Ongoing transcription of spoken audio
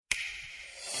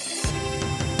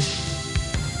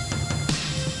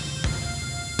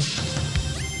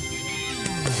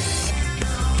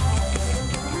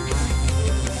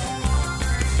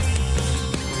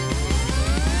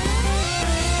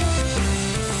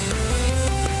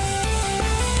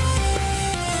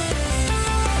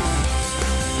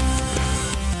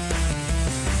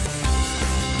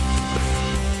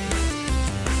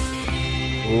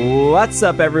What's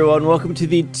up, everyone? Welcome to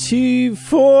the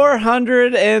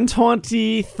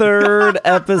 423rd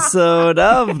episode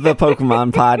of the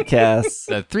Pokémon Podcast.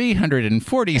 The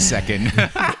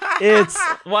 342nd. It's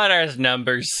what are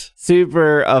numbers?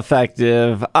 Super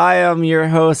effective. I am your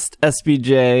host,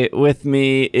 SBJ. With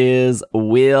me is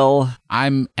Will.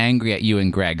 I'm angry at you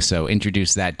and Greg, so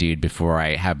introduce that dude before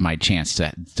I have my chance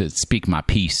to speak my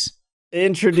piece.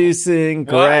 Introducing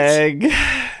Greg.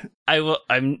 I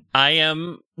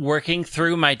am working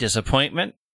through my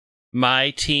disappointment.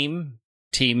 My team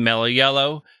Mellow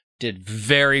Yellow, did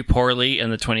very poorly in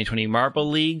the 2020 Marble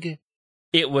League.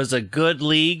 It was a good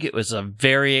league. It was a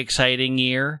very exciting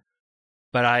year,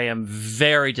 but I am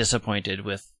very disappointed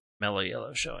with Mellow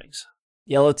Yellow showings.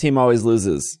 Yellow team always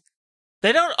loses.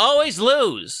 They don't always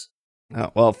lose.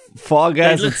 Oh, well, Fall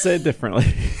Guys would say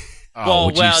differently. Oh,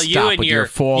 would you stop with your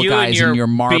Fall Guys and your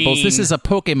marbles? This is a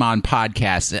Pokemon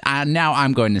podcast. Now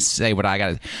I'm going to say what I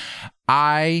got.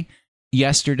 I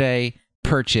yesterday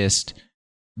purchased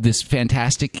this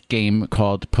fantastic game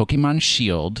called Pokemon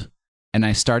Shield, and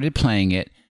I started playing it.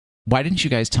 Why didn't you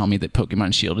guys tell me that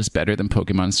Pokemon Shield is better than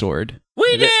Pokemon Sword?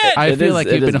 We did! I feel like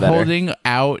you've been holding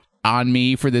out on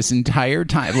me for this entire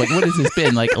time. Like, what has this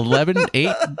been? Like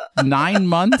 9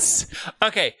 months?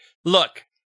 Okay, look.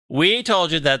 We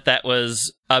told you that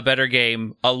was a better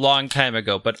game a long time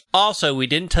ago, but also we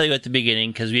didn't tell you at the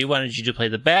beginning because we wanted you to play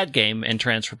the bad game and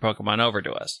transfer Pokemon over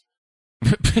to us.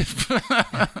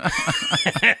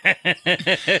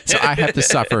 So I have to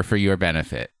suffer for your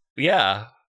benefit. Yeah.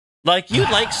 Like, you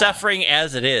like suffering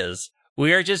as it is.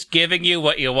 We are just giving you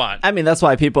what you want. I mean, that's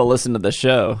why people listen to the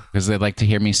show. Because they like to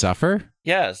hear me suffer?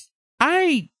 Yes.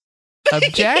 I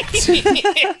object. Strike,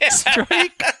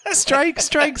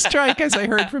 as I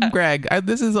heard from Greg.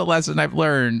 This is a lesson I've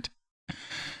learned.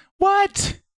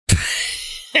 What?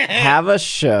 Have a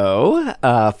show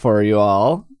for you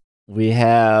all. We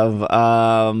have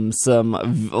lots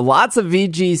of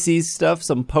VGC stuff,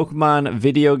 some Pokemon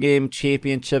video game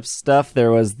championship stuff.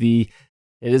 It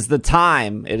is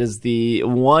the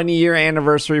 1 year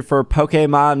anniversary for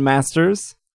Pokemon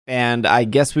Masters. And I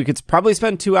guess we could probably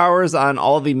spend 2 hours on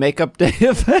all the Makeup Day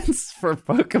events for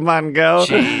Pokemon Go.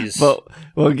 Jeez. But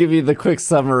we'll give you the quick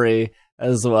summary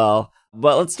as well.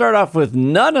 But let's start off with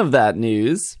none of that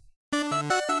news.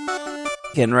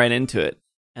 Getting right into it.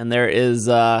 And there is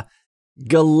Galarian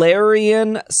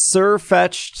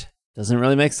Surfetched. Doesn't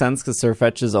really make sense because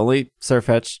Surfetch is only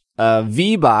Surfetch.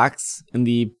 V-Box in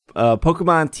the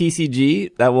Pokemon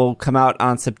TCG that will come out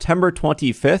on September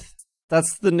 25th.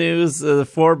 That's the news.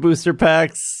 4 booster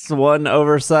packs, 1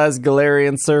 oversized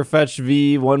Galarian Surfetch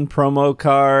V, 1 promo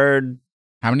card.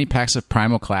 How many packs of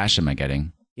Primal Clash am I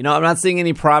getting? You know, I'm not seeing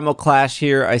any Primal Clash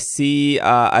here. I see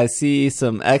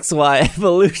some XY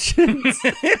evolutions.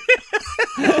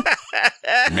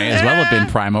 May as well have been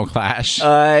Primal Clash.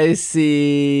 I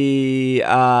see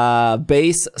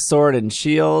base Sword and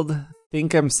Shield.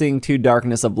 Think I'm seeing 2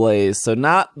 Darkness Ablaze, so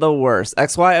not the worst.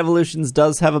 XY Evolutions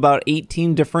does have about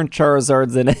 18 different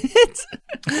Charizards in it.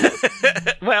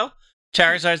 Well,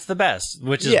 Charizard's the best,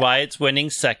 which is why it's winning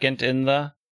second in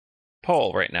the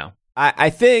poll right now. I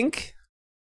think,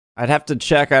 I'd have to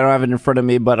check, I don't have it in front of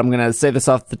me, but I'm going to say this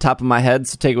off the top of my head,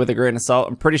 so take it with a grain of salt.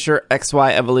 I'm pretty sure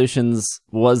XY Evolutions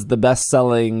was the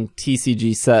best-selling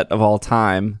TCG set of all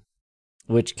time,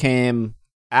 which came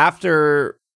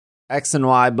after X and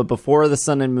Y, but before the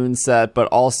Sun and Moon set, but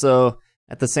also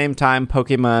at the same time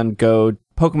Pokemon Go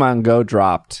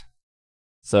dropped.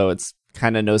 So it's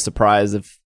kind of no surprise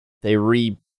if they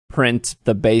reprint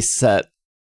the base set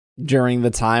during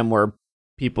the time where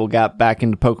people got back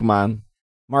into Pokemon.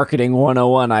 Marketing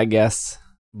 101, I guess.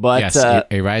 But yes,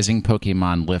 a rising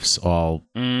Pokemon lifts all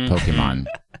Pokemon.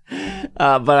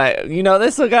 But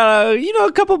they still got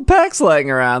a couple packs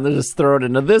laying around. They're just throwing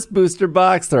into this booster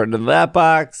box, throwing into that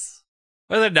box.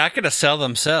 Well, they're not going to sell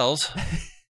themselves.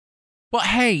 Well,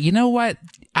 hey, you know what?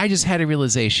 I just had a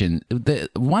realization. The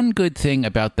one good thing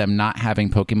about them not having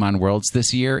Pokemon Worlds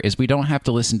this year is we don't have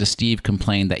to listen to Steve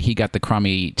complain that he got the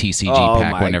crummy TCG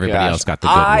pack when everybody else got the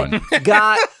good one. I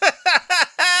got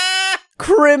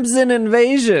Crimson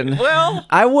Invasion. Well,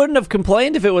 I wouldn't have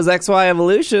complained if it was XY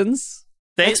Evolutions.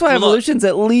 XY Evolutions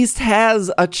at least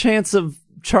has a chance of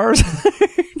Charizard.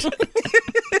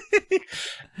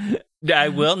 I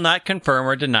will not confirm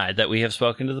or deny that we have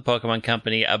spoken to the Pokemon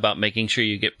Company about making sure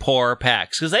you get poor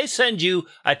packs, because they send you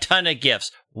a ton of gifts.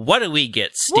 What do we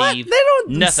get, Steve? What? They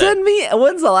don't send me...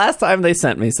 When's the last time they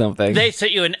sent me something? They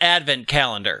sent you an advent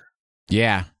calendar.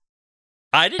 Yeah.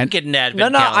 I didn't get an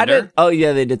advent calendar. I didn't. Oh,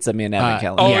 yeah, they did send me an advent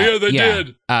calendar. Oh, yeah, they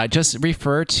did. Just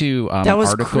refer to that was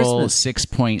Article Christmas.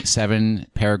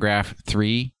 6.7, paragraph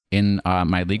 3 in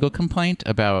my legal complaint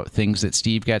about things that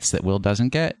Steve gets that Will doesn't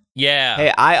get? Yeah.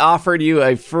 Hey, I offered you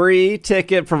a free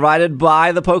ticket provided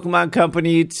by the Pokemon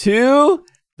Company to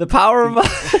the Power of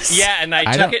Us. Yeah, and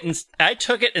I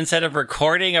took it instead of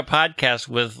recording a podcast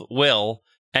with Will,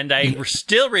 and I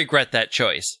still regret that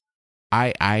choice.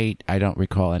 I don't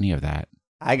recall any of that.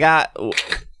 I got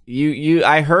you.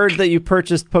 I heard that you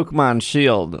purchased Pokemon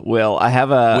Shield. Will, I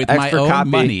have a with extra my own copy.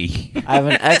 Money. I have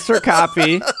an extra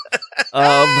copy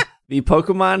of the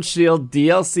Pokemon Shield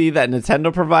DLC that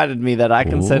Nintendo provided me that I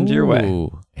can send your way.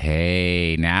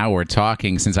 Hey, now we're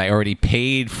talking. Since I already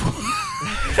paid for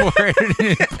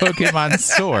Pokemon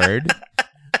Sword,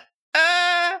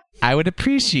 I would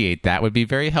appreciate that. Would be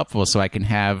very helpful, so I can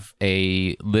have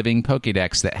a living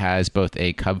Pokédex that has both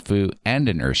a Cubfu and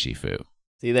an Urshifu.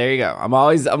 See, there you go. I'm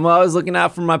always looking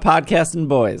out for my podcasting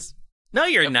boys. No,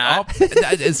 you're not.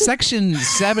 Section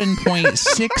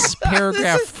 7.6,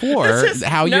 paragraph 4,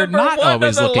 how you're not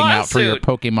always looking out for your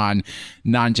Pokemon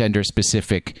non-gender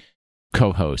specific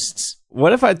co-hosts.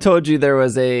 What if I told you there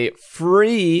was a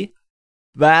free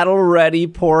Battle Ready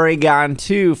Porygon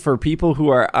 2 for people who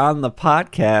are on the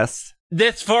podcast?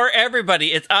 That's for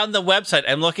everybody. It's on the website.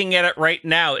 I'm looking at it right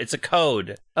now. It's a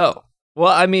code. Oh.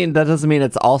 Well, I mean, that doesn't mean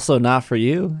it's also not for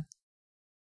you.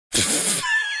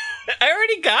 I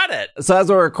already got it. So as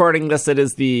we're recording this, it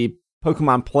is the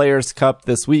Pokemon Players Cup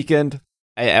this weekend.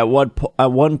 At one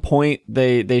point,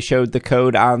 they showed the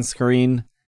code on screen,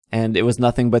 and it was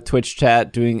nothing but Twitch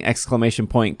chat doing exclamation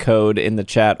point code in the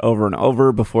chat over and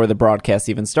over before the broadcast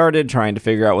even started, trying to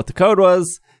figure out what the code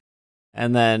was.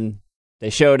 And then they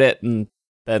showed it, and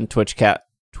then Twitch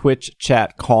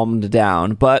chat calmed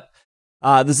down. But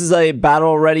this is a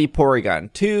Battle Ready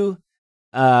Porygon 2.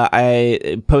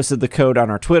 I posted the code on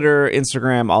our Twitter,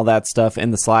 Instagram, all that stuff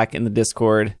in the Slack, in the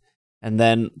Discord, and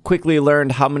then quickly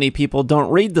learned how many people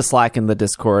don't read the Slack in the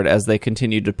Discord as they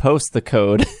continue to post the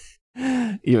code,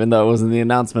 even though it was in the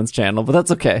announcements channel. But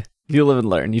that's okay. You live and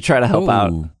learn. You try to help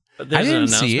out. There's I didn't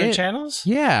see it. Channels?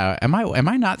 Yeah. Am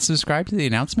I not subscribed to the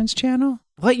announcements channel?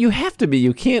 Well, you have to be.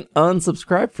 You can't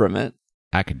unsubscribe from it.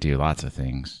 I could do lots of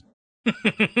things.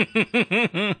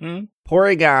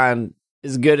 Porygon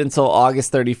is good until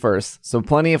August 31st, so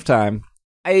plenty of time.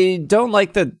 I don't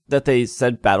like that they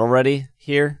said Battle Ready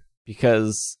here,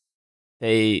 because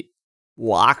they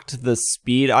locked the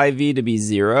speed IV to be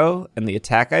 0 and the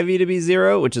attack IV to be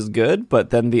 0, which is good, but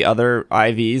then the other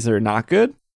IVs are not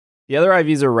good. The other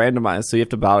IVs are randomized, so you have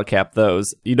to bottle cap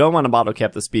those. You don't want to bottle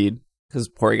cap the speed, because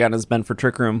Porygon is meant for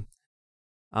Trick Room.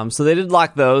 So they did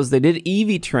lock those. They did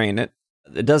EV train it.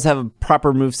 It does have a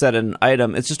proper moveset and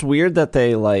item. It's just weird that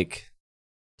they,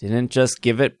 didn't just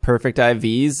give it perfect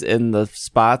IVs in the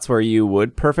spots where you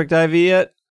would perfect IV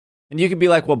it. And you could be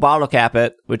like, well, bottle cap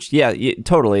it, which, yeah,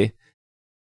 totally.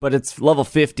 But it's level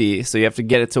 50, so you have to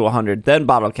get it to 100, then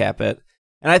bottle cap it.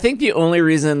 And I think the only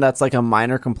reason that's a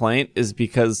minor complaint is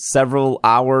because a couple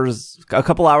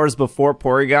hours before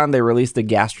Porygon, they released a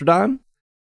Gastrodon.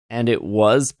 And it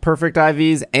was perfect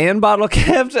IVs and bottle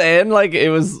capped, and it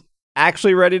was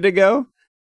actually ready to go.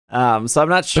 So I'm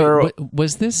not sure.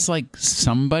 Was this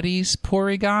somebody's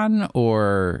Porygon,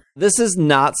 or? This is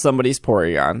not somebody's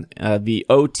Porygon. The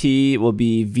OT will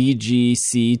be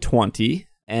VGC20,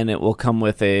 and it will come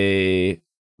with a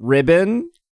ribbon,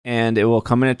 and it will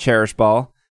come in a Cherish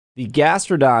Ball. The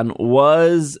Gastrodon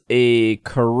was a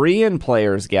Korean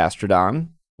player's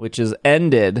Gastrodon, which is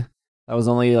ended. That was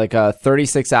only a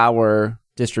 36-hour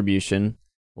distribution,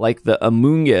 like the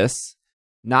Amoonguss.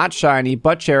 Not shiny,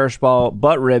 but Cherish Ball,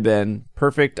 but ribbon,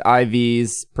 perfect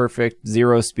IVs, perfect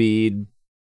 0 speed,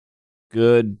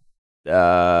 good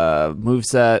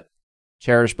moveset,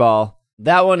 Cherish Ball.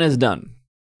 That one is done.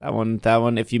 That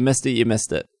one, if you missed it, you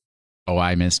missed it. Oh,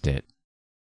 I missed it.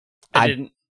 I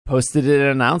didn't. Posted it in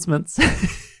announcements.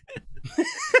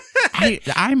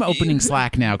 I'm opening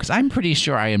Slack now because I'm pretty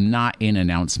sure I am not in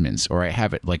announcements, or I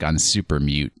have it on super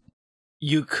mute.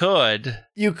 You could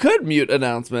mute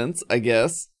announcements, I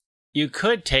guess. You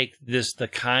could take the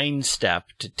kind step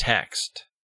to text.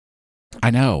 I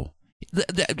know.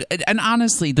 And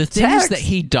honestly, the things that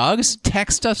he does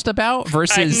text us about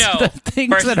versus the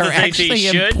things that are actually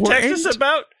important. Text us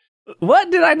about?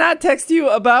 What? Did I not text you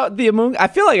about the Amoonguss? I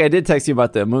feel like I did text you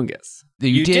about the Amoonguss.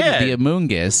 You did the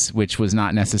Amoonguss, which was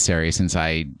not necessary since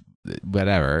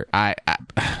whatever. I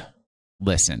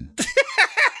listen.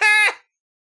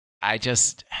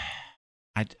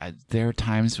 There are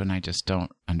times when I just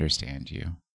don't understand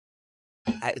you.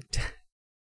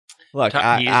 Look,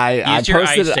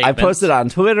 I posted on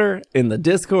Twitter, in the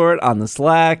Discord, on the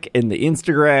Slack, in the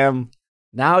Instagram.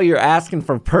 Now you're asking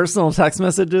for personal text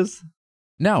messages?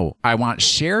 No, I want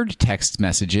shared text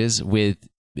messages with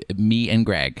me and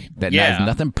Greg. That has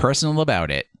nothing personal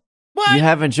about it. What? You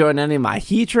haven't joined any of my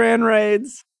Heatran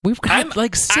raids? We've got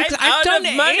like 6. I've done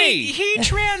 8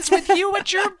 Heatrans with you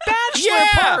at your bachelor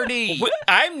party.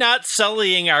 I'm not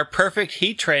sullying our perfect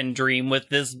Heatran dream with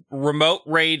this remote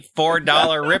raid $4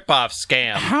 ripoff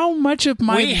scam. How much of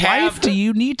my life do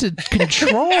you need to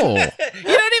control? You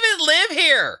don't even live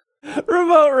here.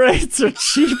 Remote raids are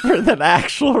cheaper than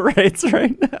actual raids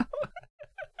right now.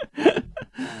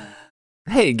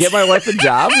 Hey, get my wife a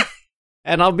job,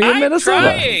 and I'll be in Minnesota.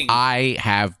 Trying. I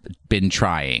have been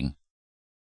trying.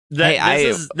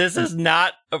 This is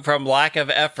not from lack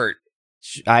of effort.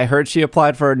 I heard she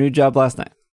applied for a new job last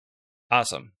night.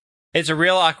 Awesome. It's a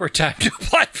real awkward time to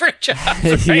apply for a job.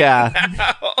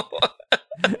 Now.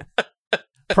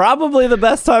 Probably the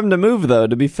best time to move, though,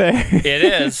 to be fair. It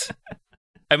is.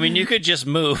 I mean, you could just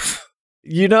move.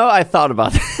 You know, I thought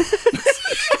about that.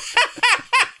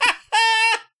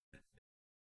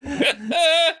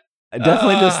 I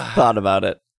definitely just thought about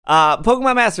it.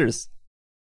 Pokemon Masters.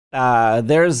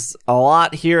 There's a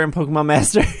lot here in Pokemon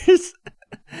Masters.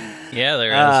 Yeah,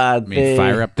 there is.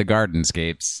 Fire up the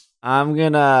Gardenscapes. I'm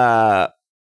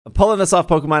pulling this off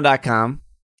Pokemon.com.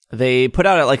 They put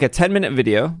out like a 10-minute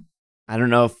video. I don't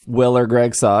know if Will or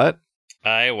Greg saw it.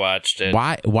 I watched it.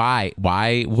 Why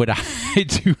would I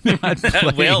do not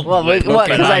play? Will, what?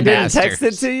 Because I didn't text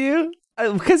it to you?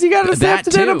 Because you got to stay up to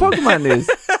date on Pokemon news.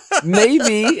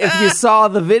 Maybe if you saw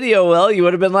the video, Will, you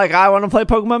would have been like, I want to play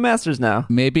Pokemon Masters now.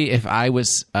 Maybe if I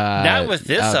was not with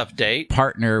this update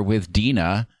partner with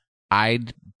Dina,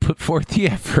 I'd put forth the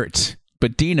effort.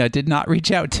 But Dina did not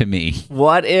reach out to me.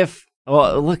 What if?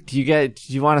 Well, look, do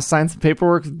you want to sign some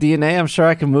paperwork with DNA? I'm sure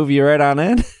I can move you right on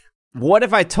in. What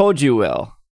if I told you,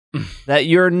 Will, that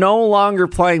you're no longer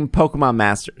playing Pokemon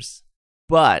Masters,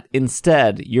 but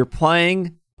instead you're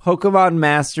playing Pokemon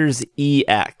Masters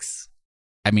EX?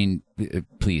 I mean,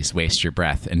 please waste your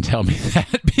breath and tell me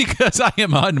that because I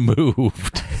am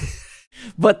unmoved.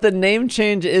 But the name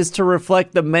change is to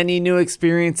reflect the many new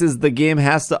experiences the game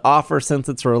has to offer since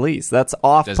its release. That's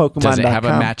off Pokemon.com. Does it have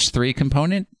a match 3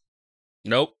 component?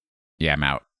 Nope. Yeah, I'm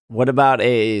out. What about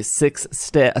a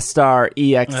 6-star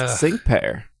EX sync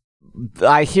pair?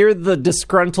 I hear the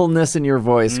disgruntledness in your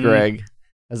voice, Greg.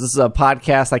 As this is a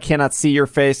podcast, I cannot see your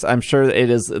face. I'm sure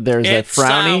there's a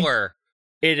frowny. Sour.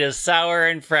 It is sour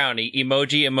and frowny.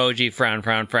 Emoji, frown,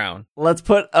 frown, frown. Let's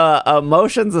put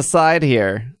emotions aside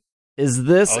here. Is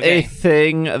this a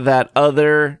thing that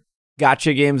other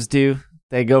gacha games do?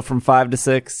 They go from 5 to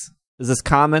 6? Is this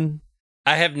common?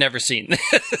 I have never seen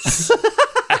this.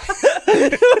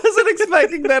 I wasn't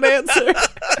expecting that answer.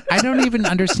 I don't even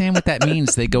understand what that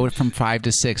means. They go from 5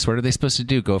 to 6. What are they supposed to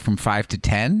do? Go from 5 to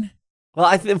 10? Well,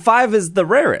 I think 5 is the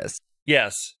rarest.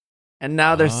 Yes. And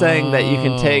now they're saying that you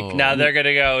can take... Now they're going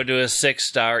to go to a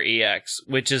 6-star EX,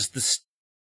 which is the...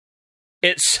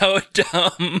 It's so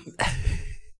dumb.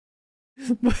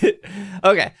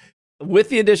 Okay. With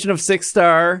the addition of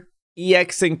 6-star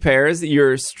EX sync pairs,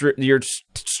 your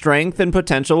strength and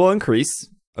potential will increase.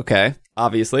 Okay,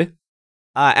 obviously.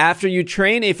 After you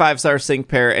train a 5-star sync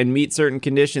pair and meet certain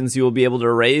conditions, you will be able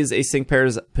to raise a sync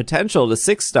pair's potential to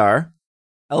 6-star,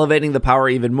 elevating the power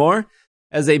even more.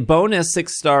 As a bonus,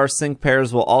 6-star sync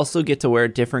pairs will also get to wear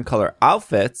different color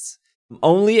outfits.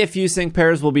 Only a few sync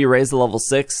pairs will be raised to level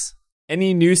 6.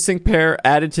 Any new sync pair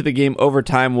added to the game over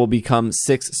time will become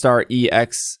 6-star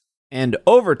EX, and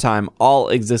over time, all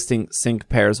existing sync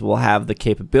pairs will have the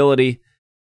capability.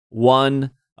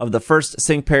 One of the first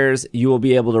sync pairs you will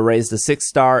be able to raise to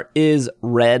 6-star is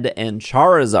Red and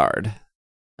Charizard.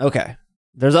 Okay,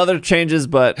 there's other changes,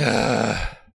 but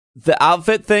the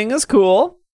outfit thing is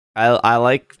cool. I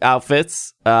like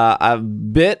outfits. I'm a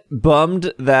bit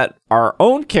bummed that our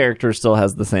own character still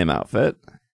has the same outfit.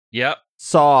 Yep.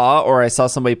 I saw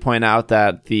somebody point out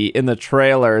that in the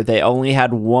trailer, they only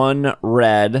had one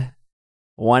red,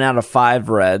 1 out of 5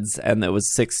 reds, and it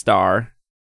was 6-star,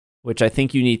 which I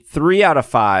think you need 3 out of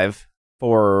 5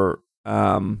 for,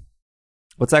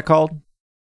 what's that called?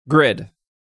 Grid.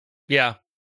 Yeah.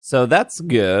 So that's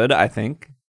good, I think.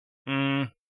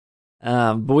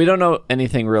 But we don't know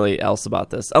anything really else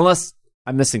about this, unless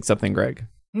I'm missing something, Greg.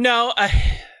 No,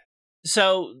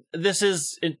 so this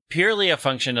is purely a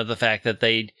function of the fact that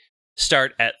they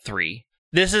start at 3.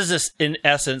 This is in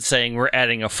essence saying we're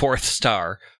adding a 4th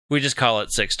star. We just call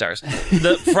it 6 stars.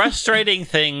 The frustrating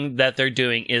thing that they're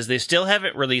doing is they still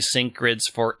haven't released sync grids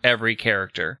for every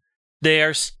character. They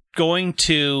are going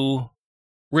to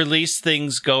release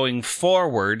things going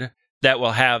forward that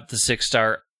will have the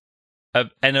 6-star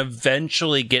and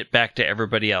eventually get back to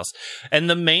everybody else. And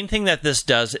the main thing that this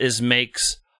does is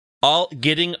makes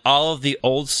getting all of the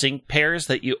old sync pairs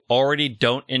that you already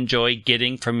don't enjoy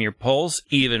getting from your pulls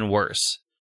even worse.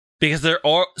 Because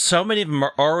so many of them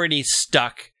are already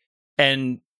stuck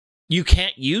and you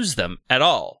can't use them at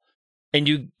all.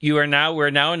 And we're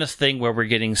now in a thing where we're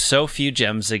getting so few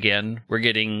gems again. We're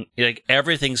getting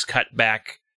everything's cut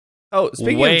back. Oh,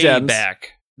 speaking way of gems,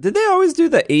 back. Did they always do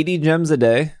the 80 gems a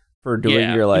day for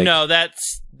doing your No, the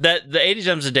 80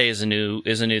 gems a day is a new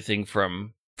thing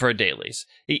for dailies.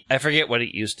 I forget what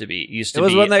it used to be. It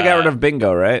was when they got rid of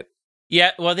bingo, right?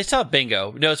 Yeah, well, they still have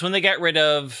bingo. No, it's when they got rid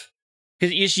of,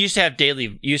 because you used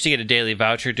to get a daily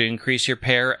voucher to increase your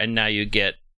pair, and now you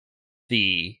get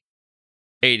the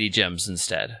 80 gems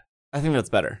instead. I think that's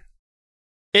better.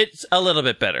 It's a little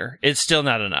bit better. It's still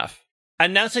not enough.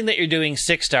 Announcing that you're doing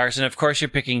 6 stars, and of course you're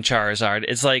picking Charizard.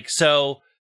 It's so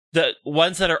the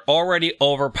ones that are already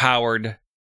overpowered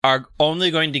are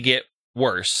only going to get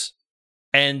worse.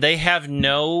 And they have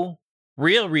no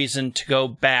real reason to go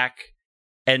back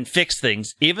and fix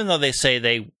things, even though they say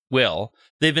they will.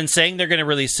 They've been saying they're going to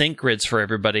release sync grids for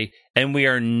everybody, and we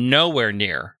are nowhere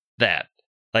near that.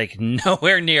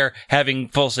 Nowhere near having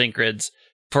full sync grids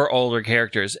for older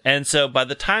characters. And so by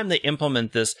the time they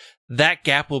implement this, that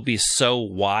gap will be so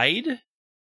wide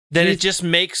that it just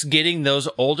makes getting those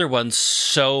older ones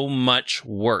so much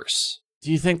worse. Do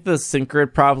you think the sync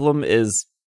grid problem is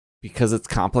because it's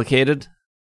complicated?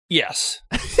 Yes.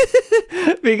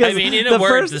 Because in a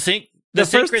word, the sync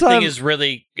grid thing is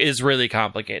really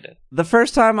complicated. The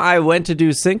first time I went to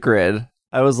do sync grid,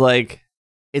 I was like,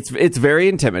 it's very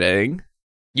intimidating.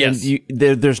 Yes. And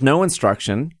there's no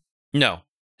instruction. No.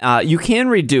 You can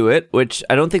redo it, which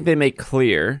I don't think they make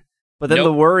clear. But then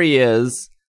the worry is,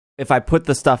 if I put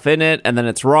the stuff in it and then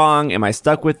it's wrong, am I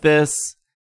stuck with this?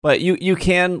 But you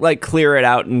can clear it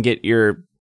out and get your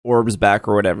orbs back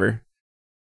or whatever.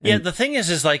 Yeah, the thing is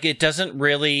it doesn't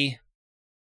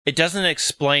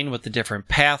explain what the different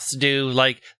paths do.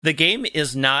 The game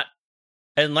is not,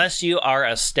 unless you are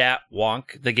a stat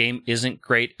wonk, the game isn't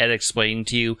great at explaining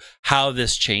to you how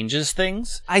this changes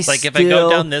things. If I go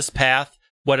down this path,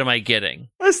 what am I getting?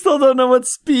 I still don't know what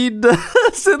speed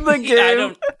does in the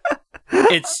game.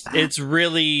 It's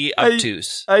really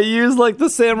obtuse. I use the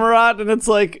Samurott and it's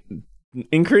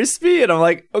increase speed. I'm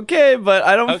like, okay, but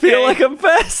I don't feel like I'm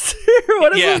faster.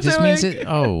 What is it doing? Means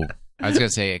I was gonna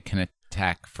say it can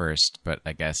attack first, but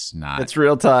I guess not. It's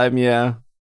real time, yeah.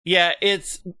 Yeah,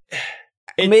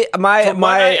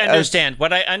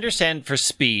 what I understand for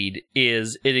speed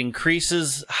is it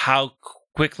increases how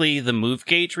quickly the move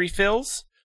gauge refills,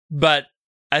 but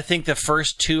I think the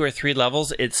first 2 or 3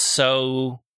 levels, it's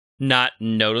so not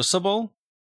noticeable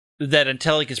that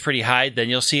until it gets pretty high, then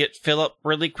you'll see it fill up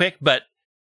really quick. But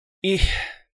yeah,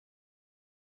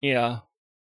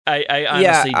 I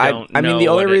honestly don't know. I mean, the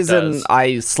only reason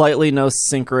I slightly know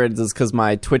sync grids is because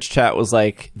my Twitch chat was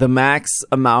like, the max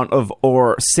amount of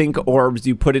sync orbs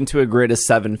you put into a grid is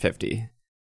 750.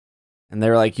 And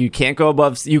they're like, you can go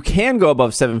above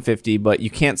 750, but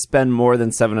you can't spend more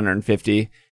than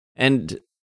 750. And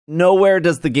nowhere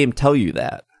does the game tell you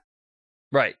that.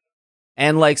 Right.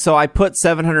 And so I put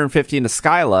 750 into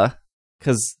Skyla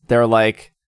because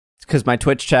because my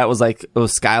Twitch chat was like, oh,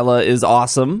 Skyla is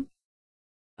awesome.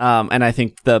 And I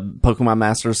think the Pokemon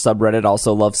Masters subreddit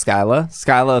also loves Skyla.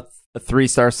 Skyla, a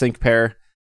 3-star sync pair.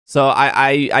 So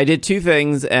I did 2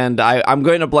 things, and I'm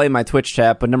going to blame my Twitch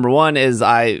chat. But number 1 is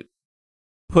I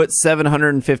put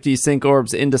 750 sync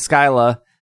orbs into Skyla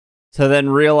to then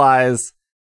realize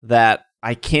that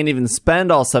I can't even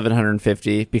spend all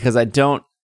 750 because I don't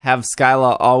have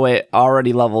Skyla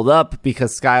already leveled up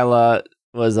because Skyla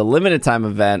was a limited time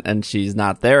event and she's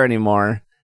not there anymore.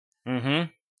 Mm-hmm.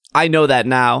 I know that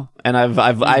now, and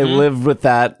I lived with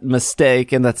that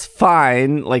mistake, and that's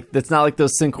fine. It's not like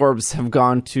those sync orbs have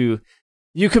gone to.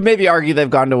 You could maybe argue they've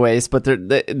gone to waste, but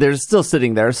they're still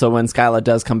sitting there. So when Skyla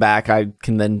does come back, I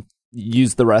can then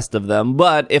use the rest of them.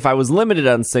 But if I was limited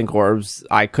on sync orbs,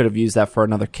 I could have used that for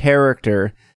another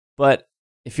character. But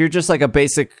if you're just a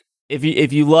basic,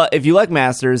 if you like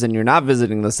Masters and you're not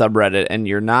visiting the subreddit and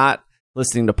you're not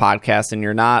listening to podcasts and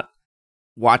you're not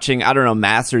watching, I don't know,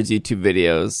 Masters YouTube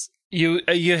videos,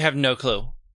 you have no clue.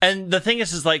 And the thing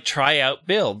is try out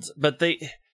builds, but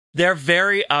they're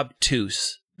very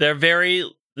obtuse.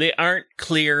 They aren't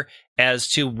clear as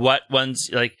to what ones,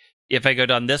 if I go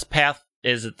down this path,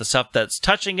 is it the stuff that's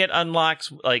touching it unlocks?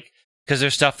 Because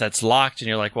there's stuff that's locked and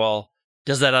you're like, well,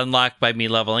 Does that unlock by me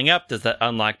leveling up? Does that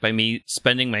unlock by me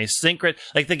spending my sync grid?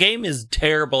 Like, the game is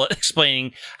terrible at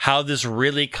explaining how this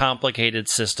really complicated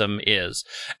system is.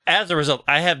 As a result,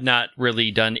 I have not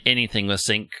really done anything with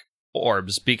sync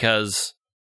orbs because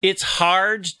it's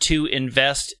hard to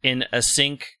invest in a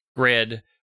sync grid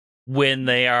when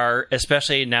they are,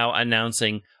 especially now,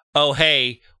 announcing, oh,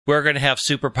 hey, we're going to have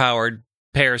superpowered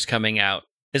pairs coming out.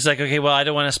 It's like, okay, well, I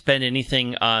don't want to spend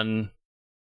anything on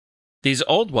these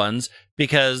old ones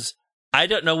because I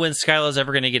don't know when Skyla's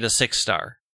ever going to get a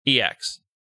 6-star EX.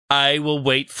 I will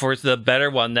wait for the better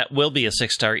one that will be a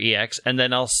 6-star EX, and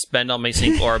then I'll spend all my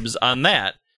sync orbs on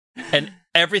that. And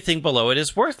everything below it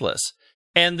is worthless.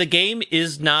 And the game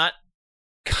is not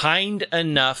kind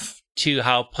enough to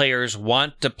how players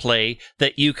want to play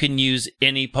that you can use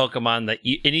any Pokemon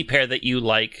any pair that you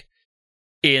like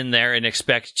in there and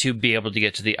expect to be able to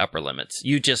get to the upper limits.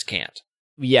 You just can't.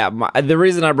 Yeah, the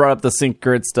reason I brought up the sync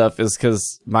grid stuff is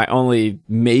because my only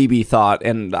maybe thought,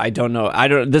 and I don't know, I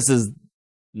don't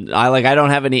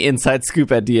have any inside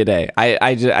scoop at DNA.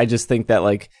 I just think that,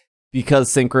 like,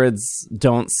 because sync grids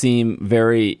don't seem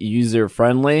very user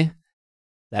friendly,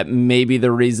 that maybe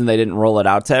the reason they didn't roll it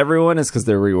out to everyone is because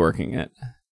they're reworking it,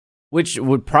 which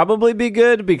would probably be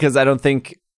good because I don't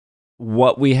think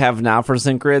what we have now for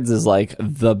sync grids is like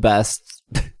the best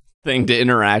thing to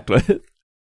interact with.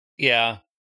 Yeah.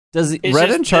 Does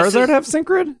Red and Charizard have sync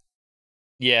grid?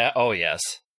 Yeah. Oh, yes.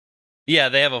 Yeah,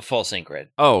 they have a full sync grid.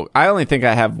 Oh, I only think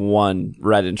I have one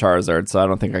Red and Charizard, so I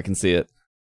don't think I can see it.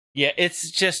 Yeah, it's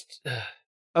just...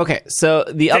 Okay, so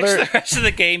Fix the rest of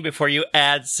the game before you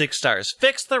add 6 stars.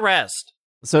 Fix the rest.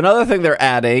 So another thing they're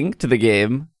adding to the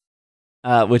game,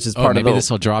 which is part of maybe this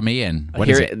will draw me in. What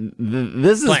is it?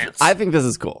 This is. Plants. I think this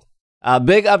is cool. A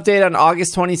big update on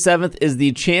August 27th is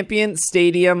the Champion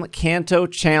Stadium Kanto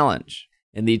Challenge.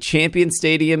 In the Champion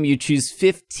Stadium, you choose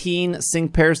 15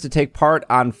 sync pairs to take part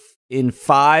in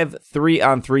 5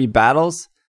 3-on-3 battles.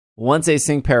 Once a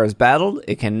sync pair is battled,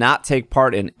 it cannot take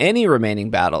part in any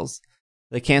remaining battles.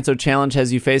 The Kanto Challenge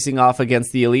has you facing off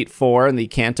against the Elite Four and the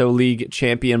Kanto League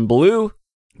champion Blue.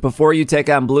 Before you take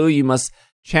on Blue, you must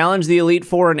challenge the Elite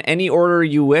Four in any order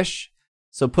you wish.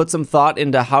 So put some thought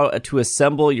into how to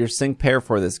assemble your sync pair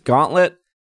for this gauntlet.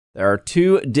 There are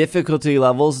 2 difficulty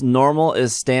levels. Normal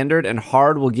is standard, and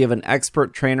hard will give an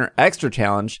expert trainer extra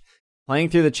challenge. Playing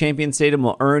through the Champion Stadium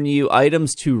will earn you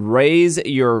items to raise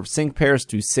your sync pairs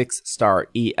to 6-star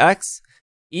EX.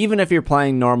 Even if you're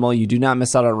playing normal, you do not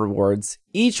miss out on rewards.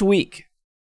 Each week,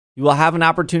 you will have an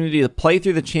opportunity to play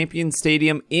through the Champion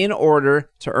Stadium in order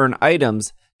to earn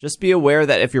items. Just be aware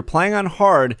that if you're playing on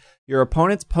hard, your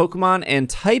opponent's Pokemon and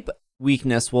type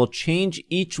weakness will change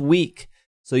each week,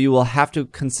 so you will have to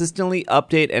consistently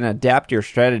update and adapt your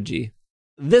strategy.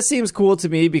 This seems cool to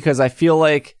me because I feel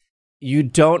like you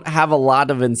don't have a lot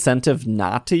of incentive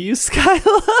not to use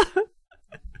Skyla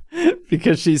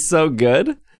because she's so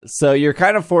good. So you're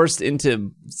kind of forced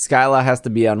into Skyla has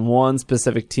to be on one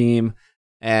specific team,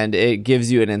 and it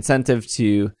gives you an incentive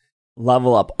to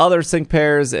level up other sync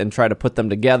pairs and try to put them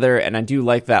together. And I do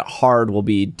like that hard will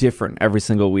be different every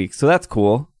single week. So that's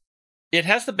cool. It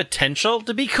has the potential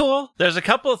to be cool. There's a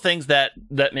couple of things that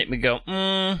make me go,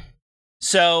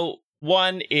 So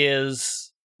one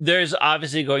is there's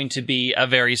obviously going to be a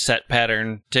very set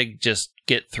pattern to just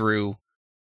get through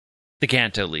the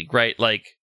Kanto League, right? Like,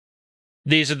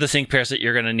 these are the sync pairs that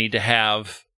you're going to need to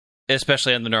have,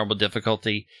 especially on the normal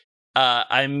difficulty.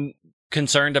 I'm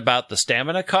concerned about the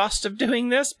stamina cost of doing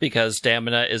this because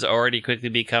stamina is already quickly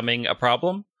becoming a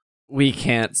problem. We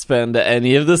can't spend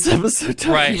any of this episode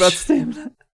talking about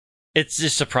stamina. It's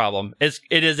just a problem.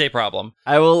 It is a problem.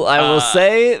 I will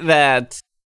say that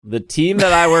the team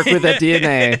that I work with at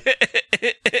DNA,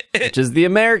 which is the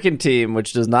American team,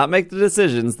 which does not make the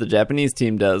decisions, the Japanese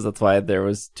team does. That's why there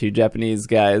was 2 Japanese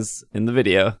guys in the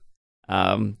video.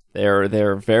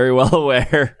 They're very well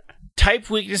aware. Type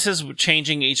weaknesses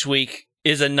changing each week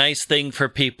is a nice thing for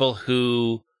people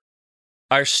who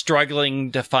are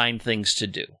struggling to find things to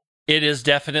do. It is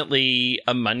definitely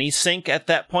a money sink at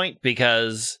that point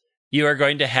because you are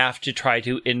going to have to try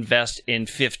to invest in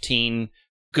 15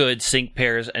 good sync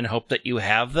pairs and hope that you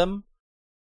have them.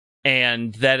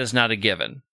 And that is not a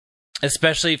given.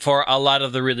 Especially for a lot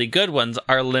of the really good ones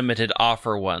are limited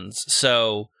offer ones.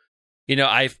 So,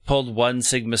 I've pulled one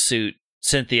Sigma suit,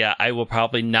 Cynthia. I will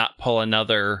probably not pull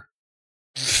another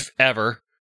ever.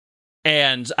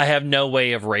 And I have no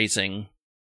way of raising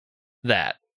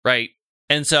that, right?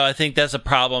 And so I think that's a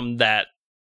problem that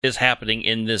is happening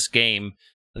in this game,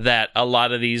 that a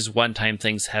lot of these one-time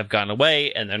things have gone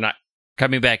away and they're not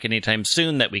coming back anytime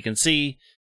soon that we can see.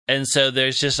 And so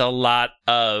there's just a lot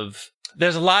of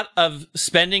there's a lot of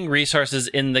spending resources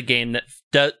in the game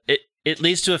that it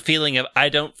leads to a feeling of I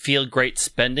don't feel great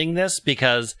spending this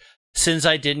because since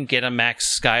I didn't get a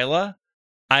max Skyla,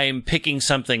 I'm picking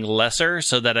something lesser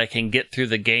so that I can get through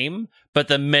the game. But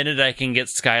the minute I can get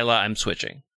Skyla, I'm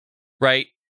switching, right?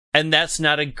 And that's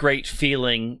not a great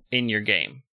feeling in your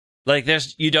game. Like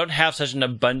you don't have such an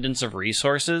abundance of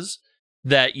resources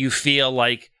that you feel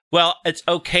like, well, it's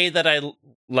okay that I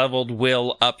leveled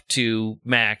Will up to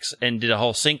max and did a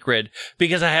whole sync grid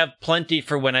because I have plenty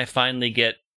for when I finally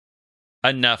get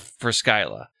enough for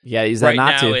Skyla. Yeah, use that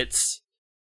not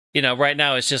to. Right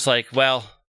now it's just like, well,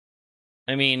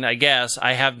 I mean, I guess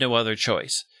I have no other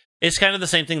choice. It's kind of the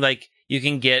same thing, like you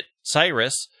can get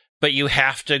Cyrus, but you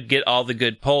have to get all the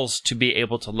good pulls to be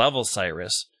able to level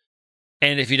Cyrus.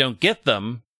 And if you don't get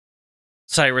them,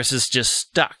 Cyrus is just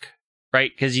stuck,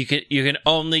 right? Because you can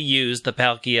only use the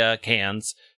Palkia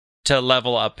cans to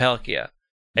level up Palkia.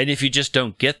 And if you just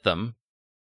don't get them,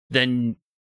 then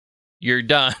you're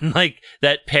done. Like,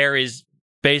 that pair is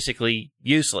basically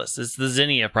useless. It's the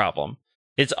Zinnia problem.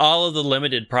 It's all of the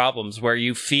limited problems where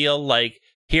you feel like,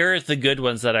 here are the good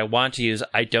ones that I want to use,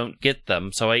 I don't get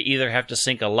them, so I either have to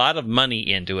sink a lot of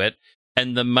money into it,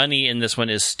 and the money in this one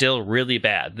is still really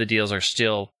bad. The deals are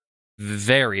still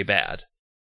very bad.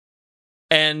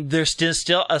 And there's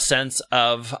still a sense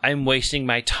of, I'm wasting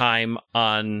my time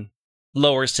on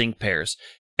lower sync pairs.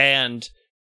 And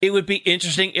it would be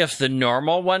interesting if the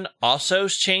normal one also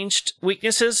changed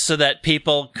weaknesses so that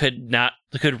people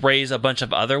could raise a bunch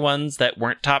of other ones that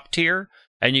weren't top tier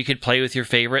and you could play with your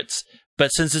favorites. But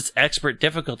since it's expert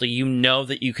difficulty, you know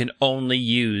that you can only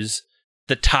use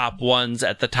the top ones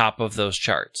at the top of those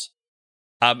charts.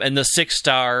 And the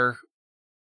 6-star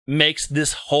makes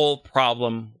this whole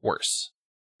problem worse.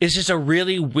 It's just a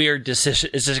really weird decision.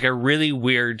 It's just like a really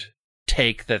weird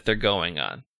take that they're going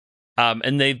on.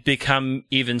 And they've become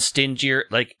even stingier.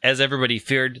 Like, as everybody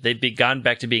feared, they've gone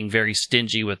back to being very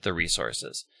stingy with the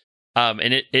resources. And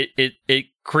it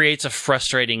creates a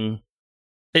frustrating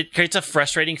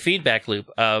feedback loop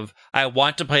of, I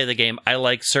want to play the game, I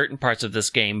like certain parts of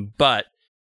this game, but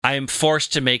I am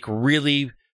forced to make really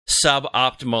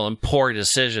suboptimal and poor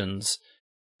decisions.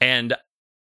 And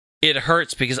it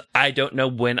hurts because I don't know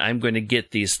when I'm going to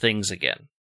get these things again.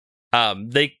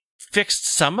 They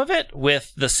fixed some of it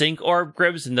with the sync orb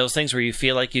grids and those things where you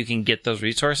feel like you can get those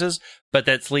resources, but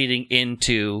that's leading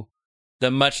into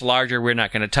the much larger, we're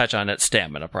not going to touch on it,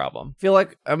 stamina problem. I feel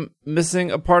like I'm missing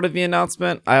a part of the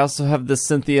announcement. I also have the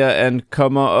Cynthia and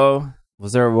Como-o.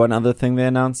 Was there one other thing they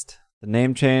announced? The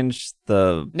name change?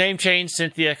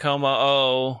 Cynthia,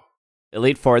 Como-o.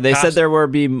 Elite Four. They said there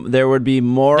would be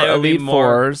more Elite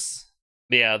Fours.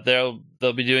 Yeah, they'll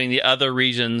be doing the other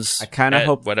regions. I kind of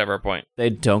hope whatever point they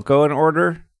don't go in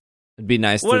order. It'd be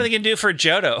nice. What are they gonna do for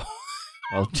Johto?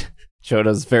 Well,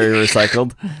 Johto's very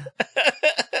recycled.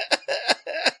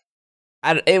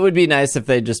 It would be nice if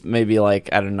they just maybe, like,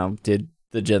 I don't know, did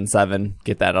the Gen 7,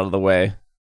 get that out of the way.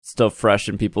 Still fresh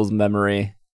in people's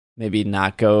memory. Maybe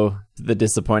not go to the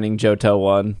disappointing Johto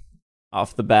one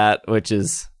off the bat, which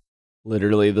is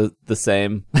literally the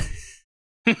same.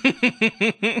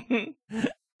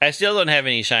 I still don't have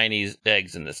any shiny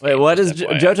eggs in this game. Wait, what is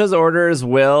Johto's orders?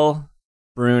 Will,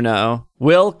 Bruno,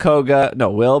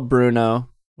 Bruno,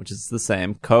 which is the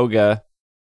same. Koga.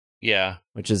 Yeah.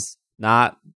 Which is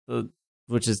not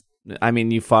I mean,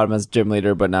 you fought him as gym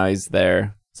leader, but now he's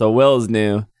there. So Will is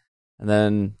new. And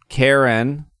then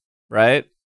Karen, right?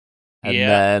 And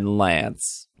then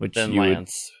Lance, which you would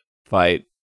fight.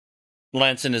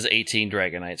 Lance and his 18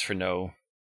 Dragonites for no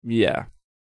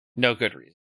good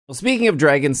reason. Well, speaking of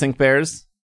Dragon Sync Bears,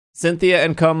 Cynthia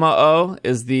and Como-o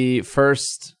is the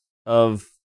first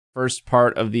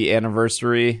part of the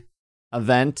anniversary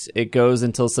event. It goes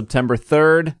until September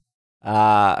 3rd.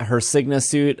 Her Signa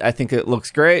suit, I think it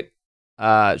looks great.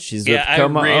 She's with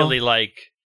Como-o. I really like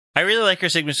her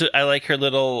Sigma suit. I like her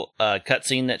little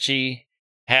cutscene that she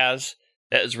has.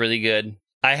 That is really good.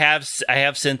 I have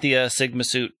Cynthia Sigma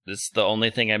suit. It's the only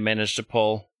thing I managed to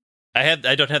pull. I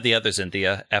don't have the other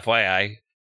Cynthia, FYI.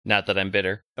 Not that I'm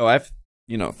bitter. Oh, I've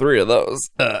 3 of those.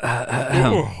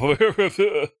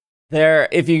 There,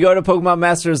 if you go to Pokemon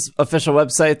Masters official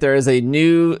website, there is a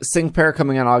new sync pair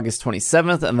coming on August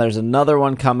 27th, and there's another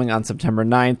one coming on September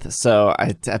 9th. So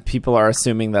people are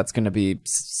assuming that's going to be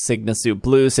Signa Suit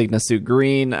Blue, Signa Suit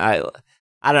Green. I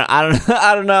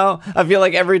don't know. I feel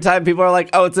like every time people are like,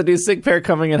 "Oh, it's a new sync pair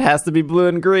coming," it has to be blue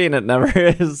and green. It never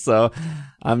is. So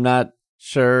I'm not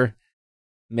sure.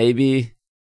 Maybe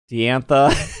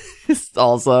Diantha is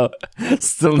also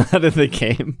still not in the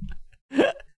game.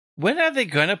 When are they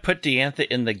going to put Diantha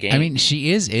in the game? I mean,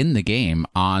 she is in the game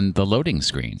on the loading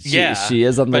screen. She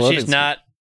is on the loading screen. But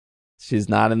she's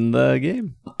not in the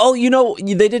game. Oh,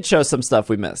 they did show some stuff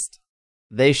we missed.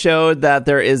 They showed that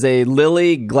there is a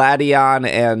Lily, Gladion,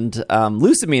 and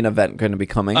Lusamine event going to be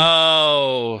coming.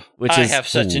 Oh, I have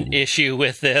such an issue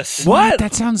with this. What?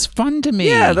 That sounds fun to me.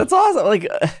 Yeah, that's awesome. Like,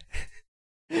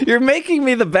 you're making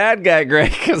me the bad guy,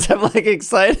 Greg, because I'm like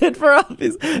excited for all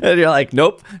these, and you're like,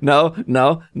 nope, no,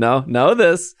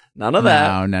 this, none of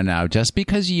that. No. Just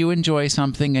because you enjoy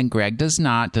something and Greg does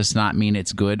not mean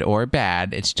it's good or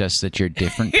bad. It's just that you're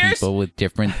different people with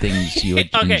different things you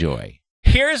enjoy.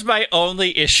 Here's my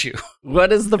only issue.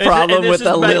 What is the problem with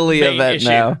the Lily event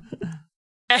now?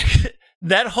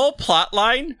 That whole plot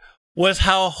line was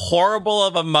how horrible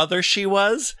of a mother she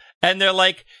was. And they're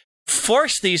like,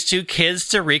 force these two kids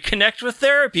to reconnect with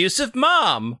their abusive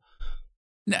mom.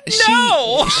 No.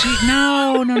 She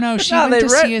went to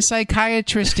see a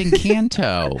psychiatrist in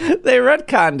Kanto. They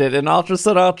retconned it in Ultra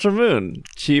Sun, Ultra Moon.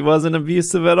 She wasn't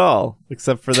abusive at all,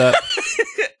 except for that.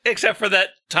 Except for that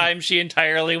time she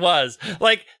entirely was.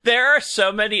 Like, there are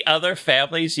so many other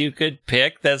families you could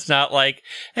pick that's not like,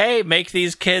 hey, make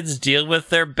these kids deal with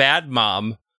their bad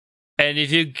mom. And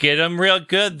if you get them real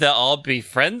good, they'll all be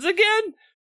friends again?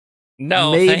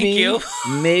 No, thank you.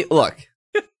 Look,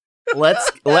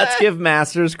 let's give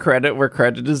Masters credit where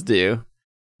credit is due.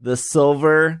 The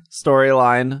Silver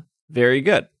storyline, very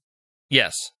good.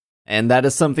 Yes. And that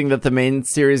is something that the main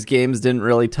series games didn't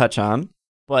really touch on.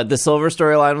 But the Silver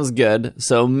storyline was good,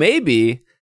 so maybe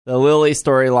the Lily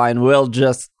storyline will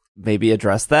just maybe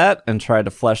address that and try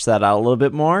to flesh that out a little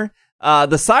bit more.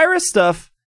 The Cyrus stuff,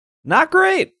 not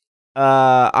great.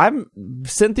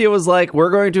 Cynthia was like,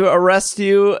 we're going to arrest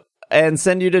you and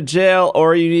send you to jail,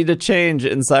 or you need to change.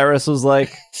 And Cyrus was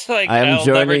like, I'll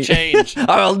never change.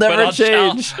 I'll never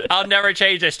change. I'll never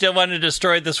change. I still want to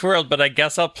destroy this world, but I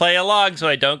guess I'll play along so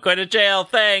I don't go to jail.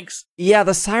 Thanks. Yeah,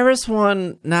 the Cyrus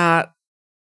one, not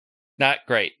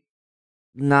great.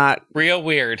 Not real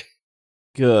weird.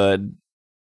 Good.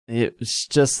 It's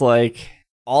just like,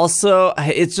 also,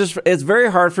 it's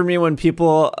very hard for me when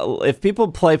if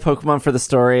people play Pokemon for the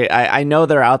story. I know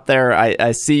they're out there.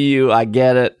 I see you. I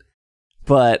get it.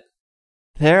 But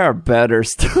there are better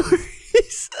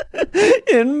stories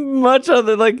in much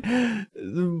other, like,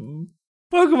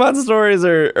 Pokemon stories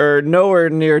are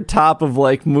nowhere near top of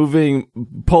like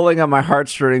pulling on my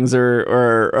heartstrings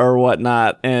or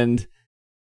whatnot. And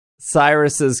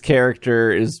Cyrus's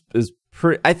character is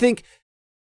pretty. I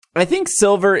think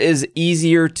Silver is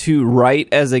easier to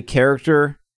write as a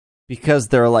character because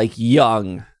they're like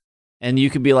young, and you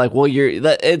could be like, well,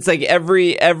 it's like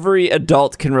every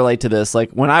adult can relate to this.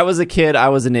 Like, when I was a kid, I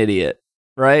was an idiot,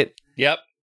 right? Yep.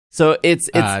 So it's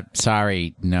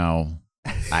sorry, no,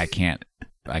 I can't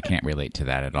relate to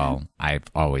that at all. I've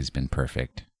always been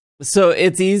perfect. So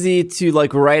it's easy to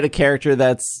like write a character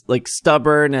that's like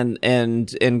stubborn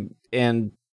and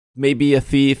maybe a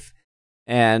thief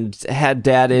and had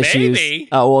dad issues. Maybe.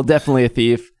 Oh, well, definitely a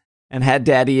thief and had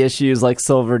daddy issues like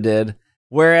Silver did.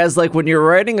 Whereas like when you're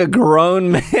writing a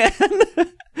grown man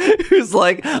who's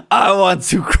like, I want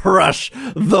to crush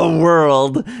the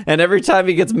world, and every time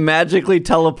he gets magically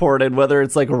teleported, whether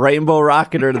it's like Rainbow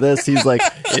Rocket or this, he's like,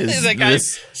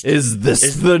 is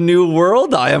this the new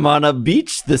world? I am on a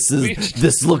beach. This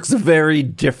looks very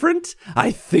different.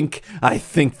 I think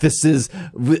this is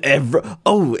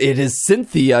it is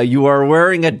Cynthia. You are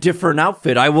wearing a different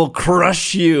outfit. I will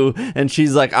crush you. And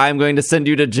she's like, I'm going to send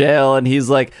you to jail. And he's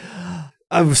like,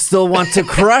 I still want to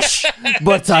crush,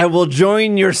 but I will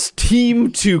join your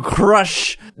team to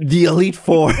crush the Elite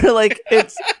Four. Like,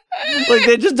 it's like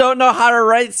they just don't know how to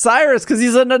write Cyrus because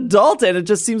he's an adult, and it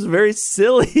just seems very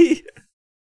silly.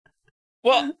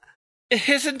 Well,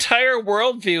 his entire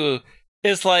worldview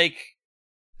is like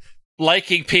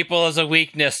liking people as a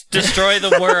weakness. Destroy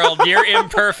the world. You're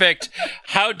imperfect.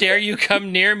 How dare you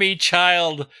come near me,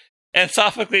 child? And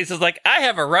Sophocles is like, I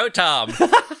have a Rotom.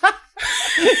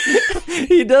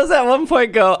 He does at one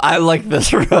point go, I like this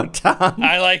Rotom.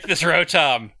 I like this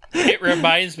Rotom. It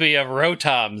reminds me of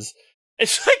Rotoms.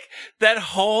 It's like that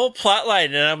whole plot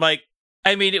line. And I'm like,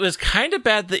 I mean, it was kind of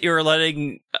bad that you were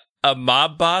letting a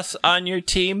mob boss on your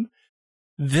team.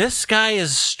 This guy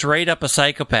is straight up a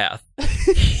psychopath.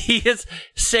 He has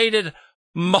stated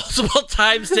multiple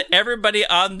times to everybody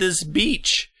on this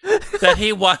beach that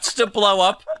he wants to blow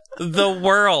up the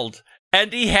world.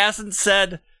 And he hasn't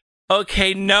said,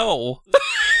 okay, no.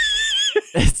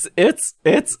 It's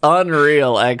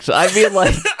unreal, actually. I mean,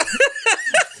 like,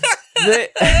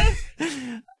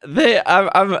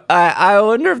 I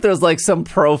wonder if there's like some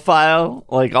profile,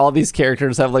 like all these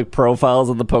characters have like profiles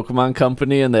of the Pokemon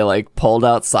Company, and they like pulled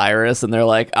out Cyrus, and they're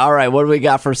like, all right, what do we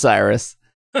got for Cyrus?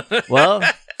 Well,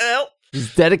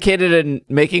 he's dedicated in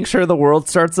making sure the world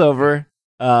starts over,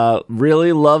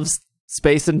 really loves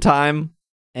space and time,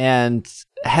 and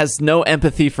has no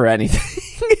empathy for anything.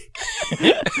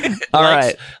 All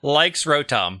right. Likes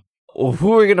Rotom.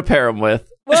 Who are we going to pair him with?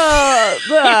 Well,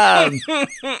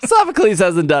 Sophocles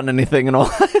hasn't done anything in a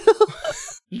while.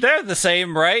 They're the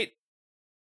same, right?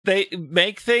 They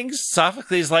make things.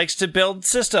 Sophocles likes to build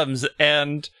systems,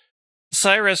 and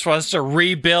Cyrus wants to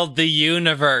rebuild the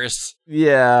universe.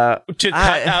 Yeah. To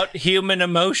cut out human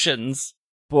emotions.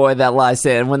 Boy, that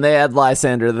Lysander. When they add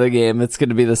Lysander to the game, it's going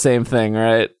to be the same thing,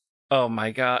 right? Oh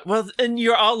my god. Well, and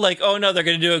you're all like, oh no, they're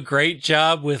going to do a great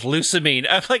job with Lusamine.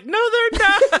 I'm like, no, they're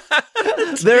not.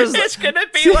 It's going to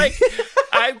be like,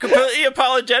 I'm completely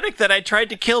apologetic that I tried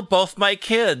to kill both my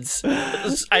kids.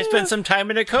 I spent some time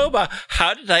in a coma.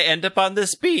 How did I end up on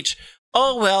this beach?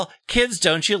 Oh, well, kids,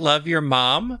 don't you love your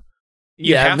mom?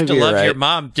 You have to love your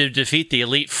mom to defeat the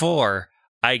Elite Four.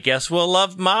 I guess we'll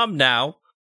love mom now.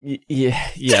 Yeah,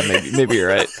 maybe you're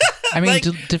right. I mean,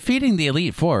 defeating the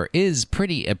Elite Four is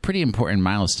a pretty important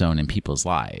milestone in people's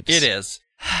lives. It is.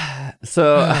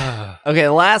 So, okay,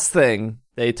 last thing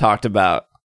they talked about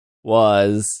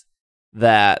was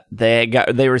that they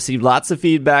received lots of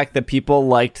feedback that people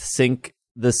liked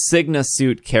the Signa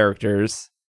Suit characters,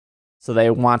 so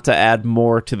they want to add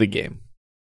more to the game.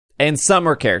 And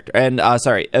seasonal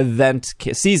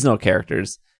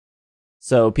characters.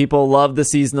 So people love the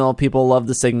seasonal, people love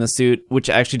the Signa Suit, which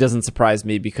actually doesn't surprise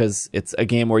me because it's a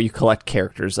game where you collect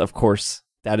characters. Of course,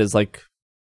 that is like,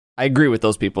 I agree with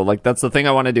those people. Like, that's the thing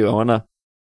I want to do.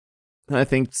 I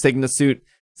think Signa Suit,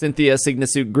 Cynthia, Signa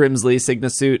Suit, Grimsley,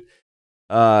 Signa Suit,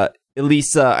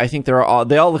 Elisa, I think they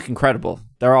all look incredible.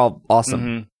 They're all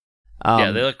awesome. Mm-hmm.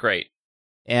 Yeah, they look great.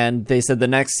 And they said the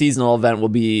next seasonal event will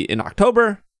be in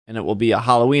October, and it will be a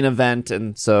Halloween event,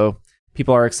 and so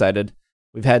people are excited.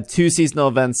 We've had 2 seasonal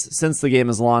events since the game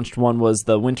has launched. One was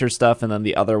the winter stuff, and then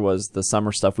the other was the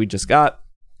summer stuff we just got.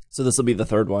 So this will be the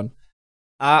third one.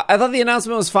 I thought the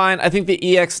announcement was fine. I think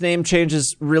the EX name change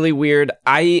is really weird.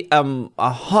 I am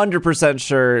 100%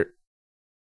 sure,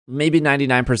 maybe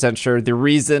 99% sure, the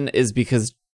reason is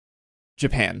because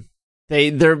Japan.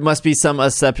 There must be some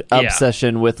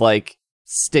obsession with like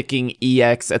sticking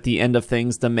EX at the end of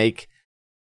things to make...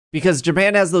 Because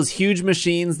Japan has those huge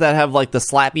machines that have like the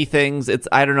slappy things.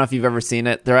 I don't know if you've ever seen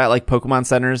it. They're at like Pokemon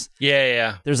centers.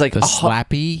 Yeah. There's like the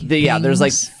slappy. There's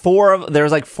like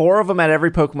 4 of them at every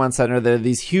Pokemon center. They're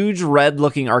these huge red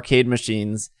looking arcade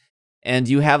machines, and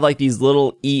you have like these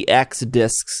little EX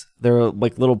discs. They're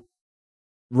like little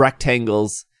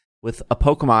rectangles with a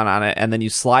Pokemon on it, and then you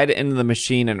slide it into the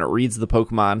machine and it reads the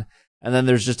Pokemon. And then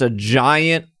there's just a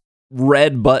giant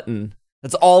red button.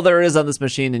 That's all there is on this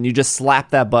machine, and you just slap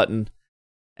that button.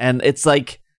 And it's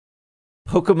like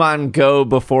Pokemon Go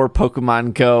before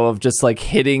Pokemon Go of just like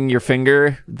hitting your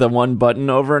finger, the one button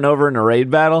over and over in a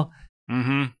raid battle.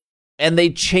 Mm-hmm. And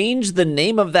they change the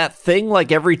name of that thing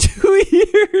like every 2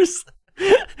 years.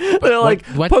 They're like,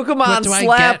 Pokemon what do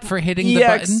Slap I get for hitting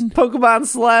EX, the button? Pokemon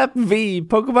Slap V,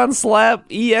 Pokemon Slap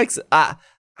EX.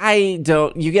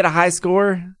 You get a high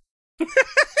score?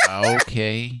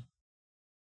 Okay.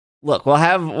 Look, we'll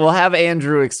have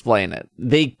Andrew explain it.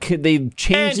 They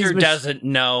change. Andrew doesn't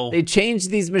know. They change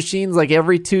these machines like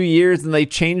every 2 years, and they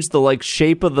change the like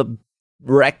shape of the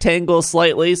rectangle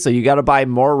slightly. So you got to buy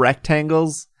more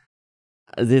rectangles.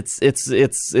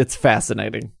 It's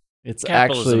fascinating. It's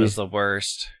Capitalism actually is the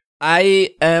worst. I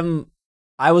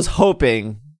was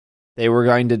hoping they were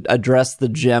going to address the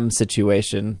gem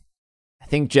situation. I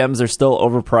think gems are still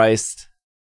overpriced.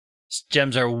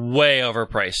 Gems are way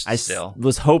overpriced still. I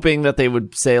was hoping that they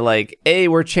would say, like, hey,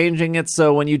 we're changing it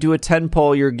so when you do a 10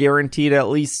 pull, you're guaranteed at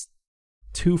least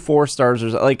 2 4-stars.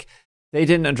 Or like, they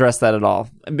didn't address that at all.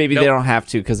 Maybe They don't have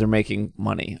to because they're making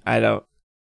money. I don't.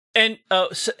 And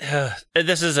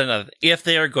this is another. If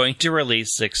they are going to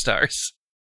release 6 stars,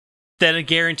 then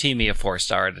guarantee me a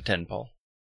 4-star at a 10 pull.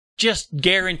 Just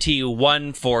guarantee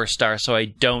 1 4-star so I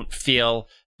don't feel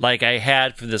like I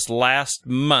had for this last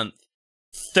month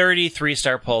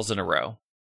 33-star pulls in a row.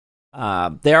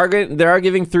 They are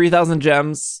giving 3,000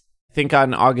 gems. I think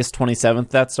on August 27th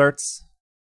that starts,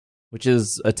 which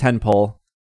is a 10 pull.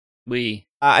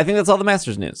 I think that's all the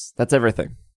Masters news. That's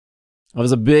everything. It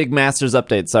was a big Masters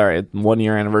update. Sorry, 1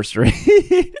 year anniversary.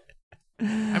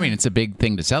 I mean, it's a big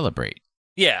thing to celebrate.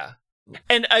 Yeah.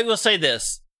 And I will say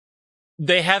this.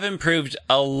 They have improved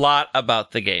a lot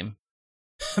about the game.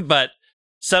 But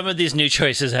some of these new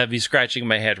choices have me scratching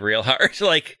my head real hard.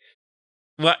 Like,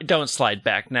 what? Don't slide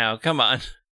back now. Come on.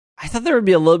 I thought there would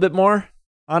be a little bit more,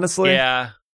 honestly. Yeah.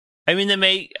 I mean,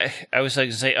 I was like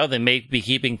to say, they may be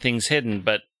keeping things hidden,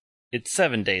 but it's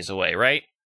 7 days away, right?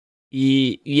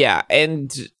 Yeah.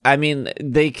 And I mean,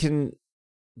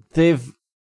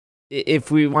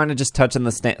 if we want to just touch on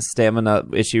the stamina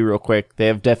issue real quick, they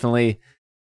have definitely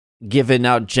given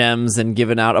out gems and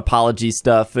given out apology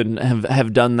stuff and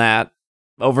have done that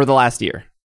over the last year.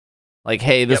 Like,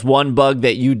 hey, this one bug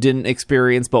that you didn't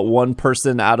experience, but one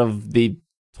person out of the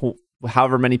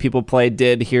however many people played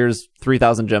did, here's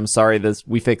 3,000 gems. Sorry,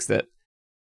 we fixed it.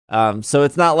 So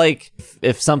it's not like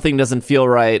if something doesn't feel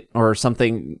right or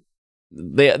something.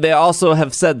 They also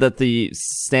have said that the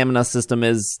stamina system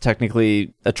is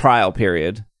technically a trial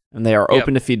period, and they are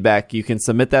open to feedback. You can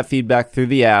submit that feedback through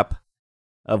the app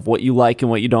of what you like and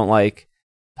what you don't like.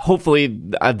 Hopefully,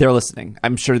 they're listening.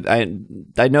 I'm sure. I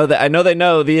know they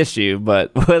know the issue,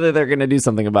 but whether they're going to do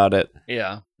something about it,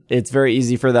 it's very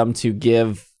easy for them to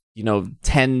give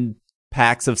 10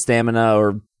 packs of stamina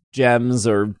or gems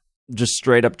or just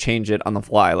straight up change it on the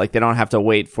fly. Like, they don't have to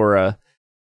wait for a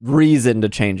reason to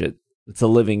change it. It's a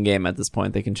living game at this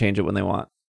point. They can change it when they want.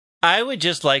 I would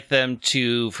just like them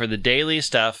to, for the daily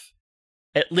stuff,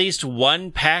 at least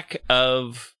one pack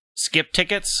of skip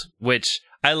tickets, which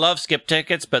I love skip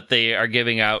tickets, but they are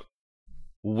giving out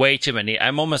way too many.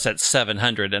 I'm almost at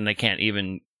 700 and I can't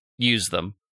even use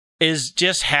them. Is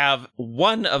just have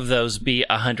one of those be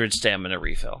 100 stamina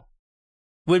refill.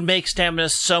 Would make stamina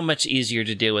so much easier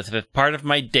to deal with if part of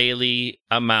my daily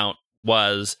amount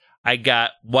was I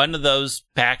got one of those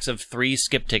packs of 3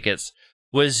 skip tickets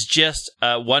was just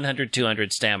a 100,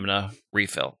 200 stamina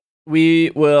refill.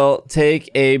 We will take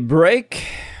a break.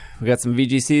 We got some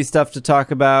VGC stuff to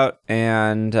talk about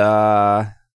and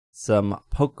some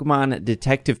Pokemon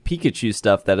Detective Pikachu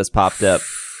stuff that has popped up.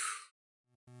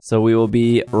 So we will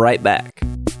be right back.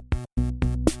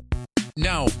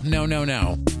 No.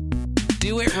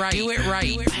 Do it right.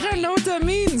 I don't know what that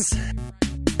means.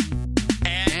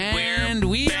 And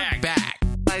we're back.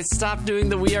 I stopped doing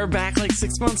the We Are Back like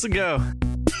 6 months ago.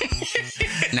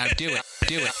 Now do it.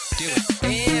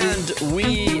 And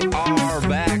we are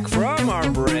back from our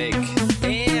break.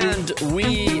 And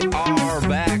we are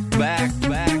back.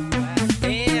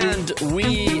 And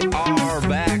we are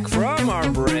back from our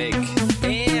break.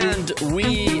 And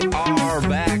we are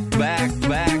back.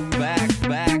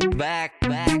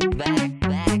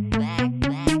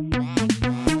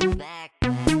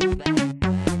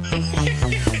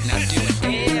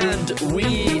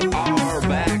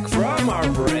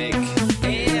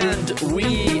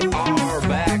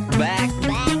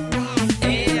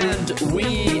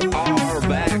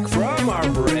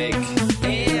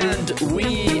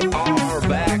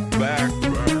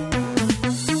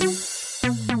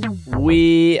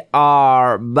 We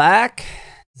are back.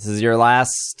 This is your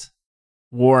last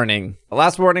warning. The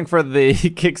last warning for the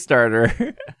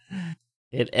Kickstarter.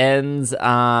 It ends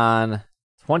on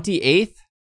 28th,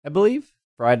 I believe.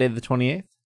 Friday the 28th.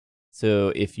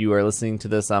 So if you are listening to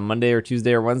this on Monday or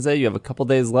Tuesday or Wednesday, you have a couple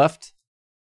days left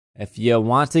if you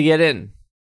want to get in.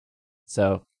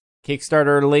 So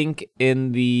Kickstarter link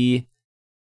in the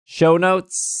show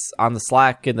notes, on the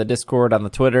Slack, in the Discord, on the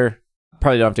Twitter.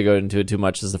 Probably don't have to go into it too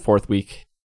much. This is the 4th week.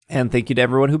 And thank you to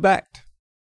everyone who backed.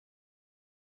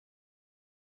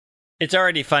 It's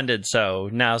already funded, so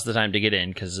now's the time to get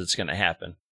in because it's going to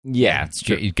happen. Yeah, it's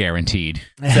guaranteed.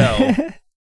 So,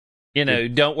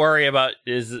 don't worry about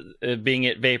being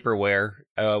at Vaporware.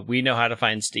 We know how to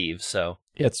find Steve, so.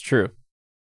 It's true.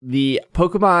 The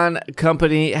Pokemon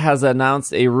Company has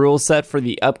announced a rule set for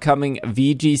the upcoming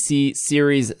VGC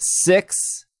Series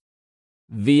 6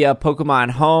 via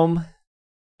Pokemon Home.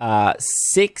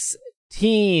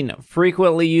 16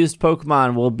 frequently used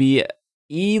Pokemon will be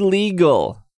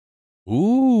illegal.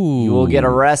 Ooh. You will get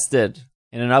arrested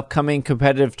in an upcoming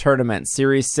competitive tournament.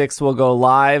 Series 6 will go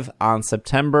live on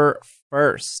September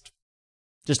 1st.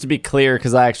 Just to be clear,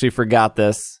 because I actually forgot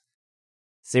this,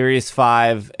 Series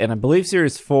 5 and I believe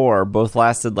Series 4 both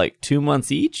lasted like 2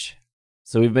 months each.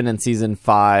 So we've been in Season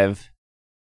 5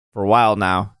 for a while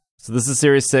now. So this is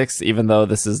Series 6, even though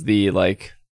this is the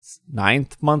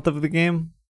 9th month of the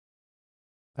game,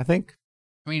 I think.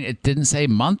 I mean, it didn't say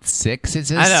month 6, it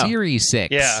says Series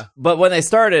 6. Yeah. But when they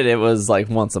started, it was like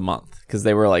once a month because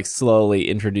they were slowly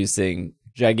introducing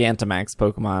Gigantamax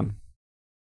Pokemon.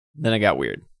 Then it got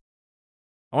weird.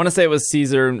 I want to say it was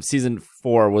season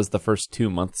 4 was the first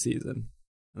 2-month season.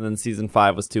 And then season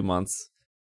 5 was 2 months.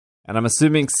 And I'm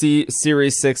assuming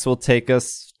Series 6 will take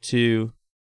us to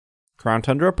Crown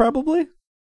Tundra, probably?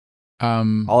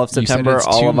 All of September,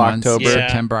 all of October. Yeah.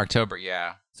 September, October,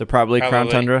 yeah. So probably Crown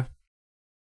Tundra.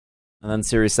 And then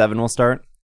Series 7 will start.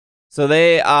 So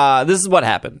this is what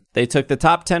happened. They took the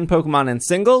top 10 Pokemon in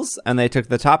singles, and they took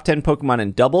the top 10 Pokemon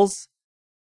in doubles,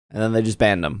 and then they just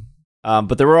banned them.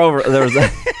 But there was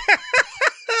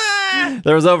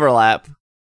there was overlap.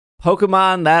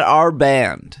 Pokemon that are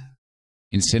banned.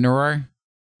 Incineroar?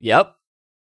 Yep.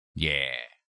 Yeah.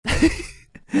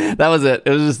 That was it. It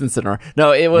was just Incineroar.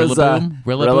 No, it was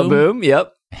Rillaboom.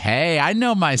 Yep. Hey, I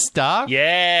know my stuff.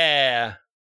 Yeah.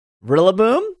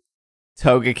 Rillaboom,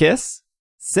 Togekiss,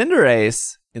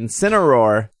 Cinderace,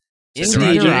 Incineroar,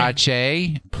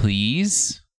 Sriracha,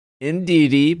 please.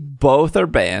 Indeedee, both are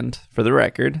banned, for the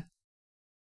record.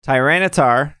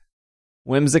 Tyranitar,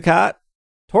 Whimsicott,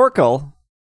 Torkoal,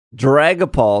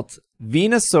 Dragapult,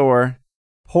 Venusaur,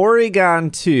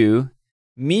 Porygon 2,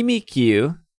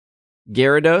 Mimikyu,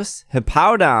 Gyarados,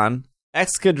 Hippowdon,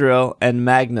 Excadrill, and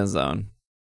Magnezone.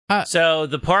 So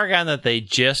the Porygon that they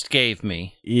just gave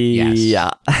me is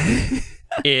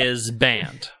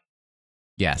banned.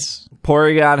 Yes.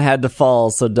 Porygon had to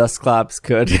fall so Dusclops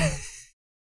could.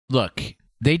 Look,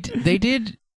 they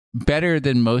did better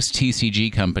than most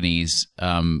TCG companies,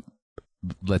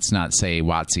 let's not say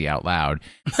WotC out loud,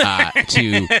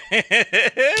 to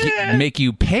make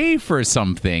you pay for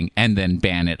something and then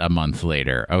ban it a month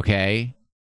later, okay?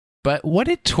 But what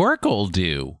did Torkoal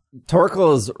do?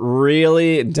 Torkoal is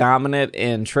really dominant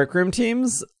in Trick Room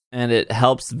teams, and it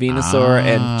helps Venusaur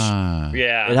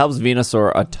it helps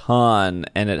Venusaur a ton,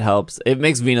 and it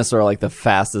makes Venusaur like the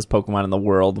fastest Pokemon in the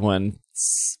world when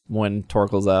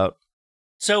Torkoal's out.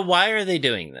 So why are they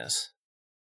doing this?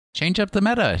 Change up the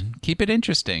meta. Keep it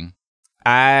interesting.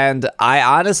 And I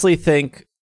honestly think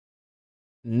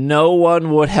no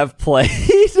one would have played.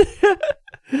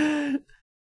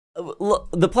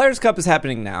 The Players' Cup is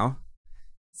happening now.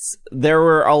 There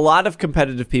were a lot of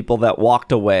competitive people that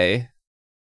walked away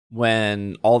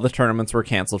when all the tournaments were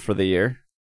canceled for the year.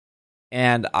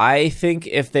 And I think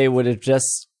if they would have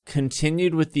just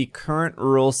continued with the current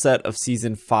rule set of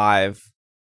Season 5,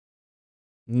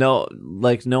 no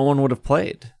one would have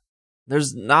played.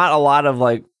 There's not a lot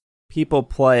of people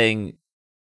playing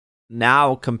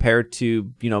now compared to,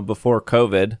 before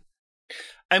COVID.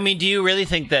 I mean, do you really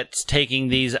think that taking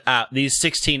these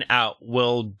 16 out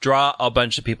will draw a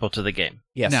bunch of people to the game?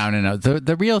 Yes. No.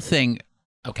 The real thing,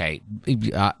 okay,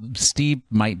 Steve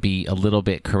might be a little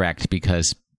bit correct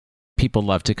because people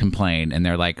love to complain, and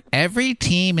they're like, every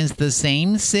team is the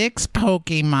same 6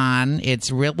 Pokemon. It's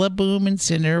Rillaboom,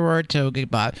 Incineroar,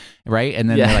 Togepi, right? And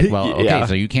then they're like, well, okay,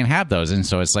 so you can't have those. And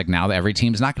so it's like now that every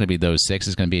team's not going to be those 6.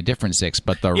 It's going to be a different 6.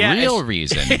 But the real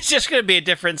reason... It's just going to be a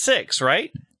different 6,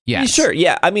 right? Yes. Sure,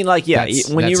 yeah. I mean,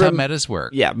 that's how metas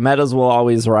work. Yeah, metas will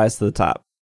always rise to the top.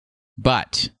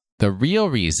 But the real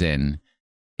reason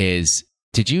is,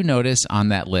 did you notice on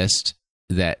that list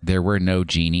that there were no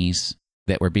genies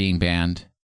that were being banned?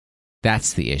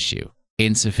 That's the issue.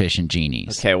 Insufficient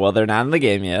genies. Okay, well, they're not in the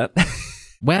game yet.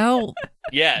 Well,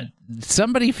 yeah.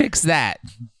 Somebody fix that.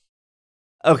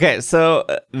 Okay, so...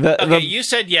 you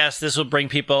said yes, this will bring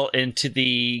people into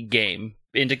the game,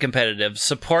 into competitive.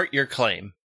 Support your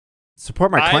claim.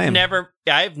 Support my claim.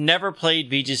 I've never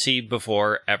played VGC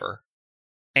before, ever.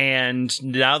 And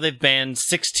now they've banned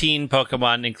 16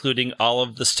 Pokemon, including all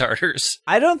of the starters.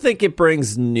 I don't think it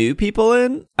brings new people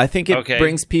in. I think it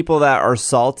brings people that are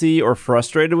salty or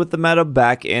frustrated with the meta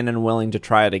back in and willing to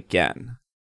try it again.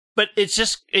 But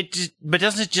but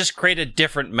doesn't it just create a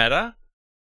different meta?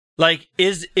 Like,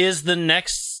 is the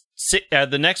next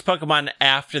Pokemon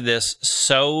after this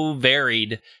so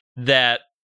varied that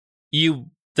you'll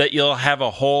have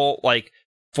a whole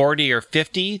 40 or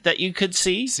 50 that you could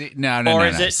see? No.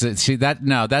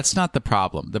 That's not the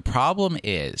problem. The problem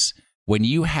is when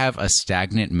you have a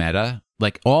stagnant meta,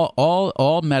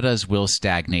 all metas will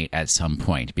stagnate at some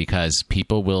point because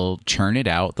people will churn it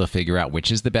out. They'll figure out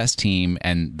which is the best team,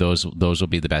 and those will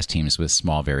be the best teams with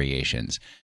small variations.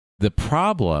 The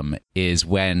problem is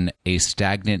when a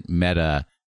stagnant meta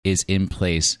is in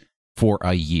place for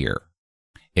a year.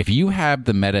 If you have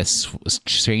the meta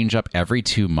change up every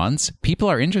 2 months, people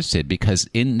are interested because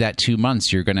in that 2 months,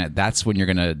 that's when you're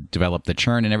going to develop the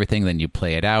churn and everything. Then you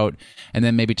play it out. And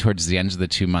then maybe towards the end of the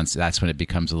 2 months, that's when it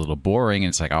becomes a little boring. And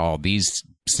it's like, oh, these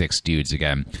 6 dudes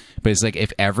again. But it's like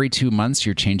if every 2 months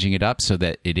you're changing it up so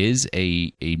that it is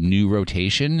a new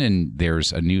rotation and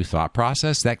there's a new thought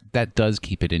process, that does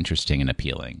keep it interesting and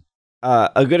appealing.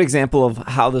 A good example of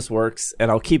how this works,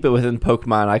 and I'll keep it within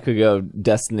Pokemon. I could go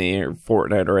Destiny or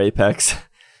Fortnite or Apex.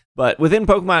 But within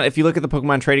Pokemon, if you look at the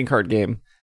Pokemon trading card game,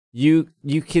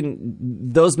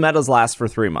 those metas last for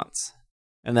 3 months.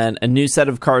 and then a new set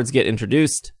of cards get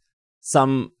introduced.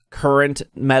 Some current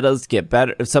metas get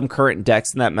better. Some current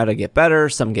decks in that meta get better.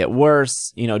 Some get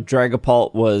worse.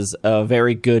 Dragapult was a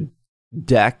very good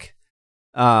deck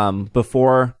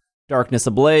before Darkness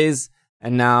Ablaze,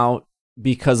 and now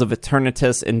because of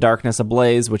Eternatus and Darkness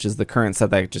Ablaze, which is the current set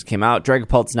that just came out,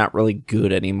 Dragapult's not really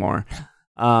good anymore.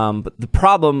 But the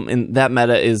problem in that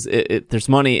meta is there's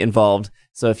money involved.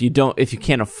 So if you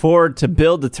can't afford to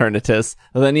build Eternatus,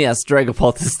 well then yes,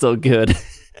 Dragapult is still good.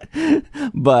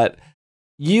 But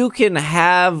you can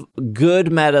have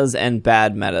good metas and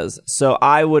bad metas. So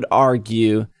I would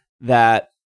argue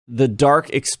that the Dark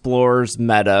Explorers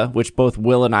meta, which both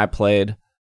Will and I played,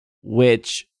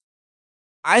 which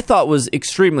I thought was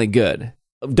extremely good.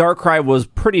 Darkrai was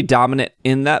pretty dominant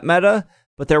in that meta,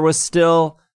 but there was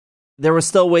still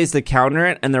ways to counter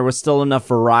it, and there was still enough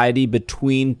variety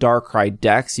between Darkrai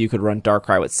decks. You could run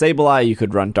Darkrai with Sableye, you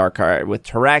could run Darkrai with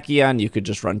Terrakion, you could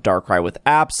just run Darkrai with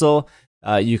Absol,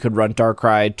 you could run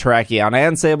Darkrai, Terrakion,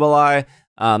 and Sableye,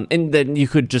 and then you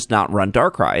could just not run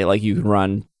Darkrai. Like, you could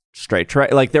run straight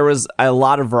Terrakion. Like, there was a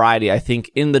lot of variety, I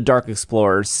think, in the Dark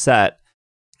Explorers set.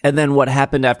 And then what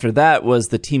happened after that was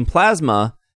the Team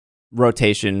Plasma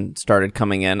rotation started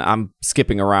coming in. I'm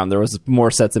skipping around. There was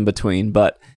more sets in between,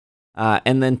 but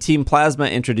and then Team Plasma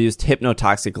introduced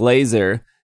Hypnotoxic Laser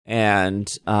and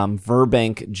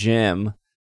Verbank Gym,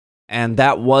 and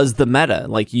that was the meta.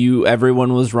 Like,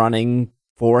 everyone was running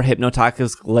for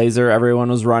Hypnotoxic Laser. Everyone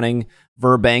was running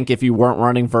Verbank. If you weren't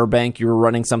running Verbank, you were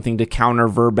running something to counter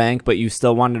Verbank, but you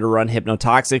still wanted to run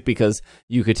Hypnotoxic because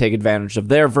you could take advantage of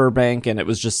their Verbank, and it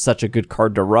was just such a good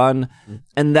card to run.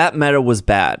 And that meta was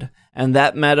bad. And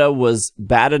that meta was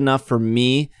bad enough for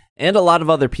me and a lot of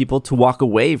other people to walk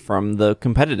away from the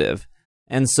competitive.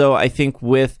 And so I think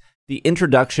with the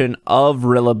introduction of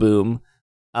Rillaboom,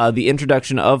 the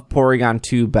introduction of Porygon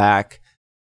 2 back,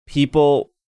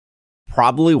 people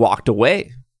probably walked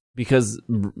away because,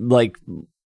 like,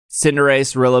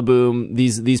 Cinderace, Rillaboom,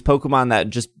 these Pokemon that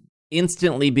just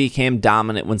instantly became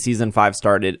dominant when Season 5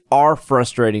 started are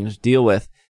frustrating to deal with,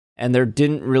 and there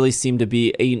didn't really seem to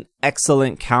be an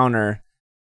excellent counter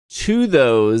to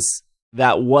those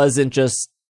that wasn't just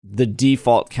the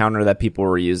default counter that people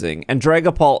were using. And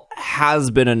Dragapult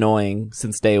has been annoying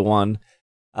since day one.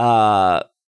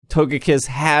 Togekiss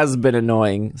has been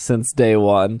annoying since day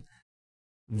one.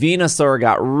 Venusaur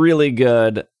got really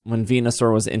good when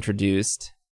Venusaur was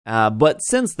introduced. But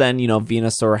since then,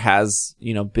 Venusaur has,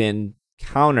 been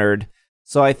countered.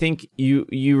 So I think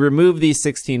you remove these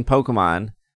 16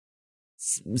 Pokemon,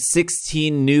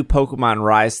 16 new Pokemon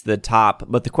rise to the top.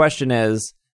 But the question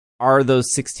is, are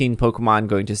those 16 Pokemon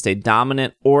going to stay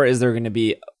dominant, or is there going to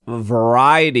be a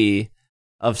variety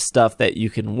of stuff that you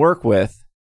can work with?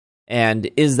 And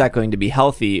is that going to be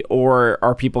healthy? Or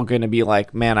are people going to be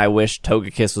like, man, I wish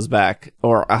Togekiss was back?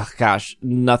 Or, oh gosh,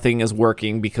 nothing is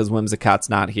working because Whimsicott's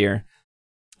not here.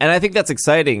 And I think that's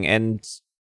exciting. And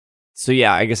so,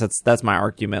 yeah, I guess that's my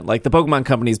argument. Like, the Pokemon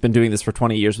Company's been doing this for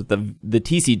 20 years with the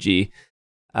TCG.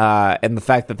 And the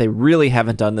fact that they really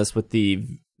haven't done this with the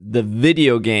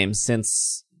video game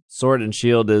since Sword and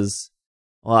Shield is...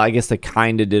 Well, I guess they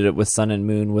kind of did it with Sun and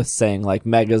Moon with saying, like,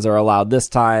 Megas are allowed this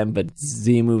time, but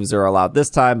Z moves are allowed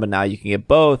this time, but now you can get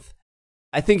both.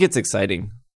 I think it's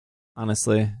exciting,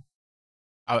 honestly.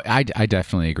 Oh, I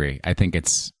definitely agree. I think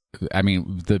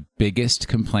the biggest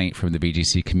complaint from the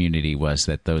VGC community was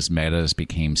that those metas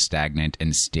became stagnant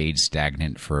and stayed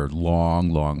stagnant for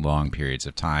long periods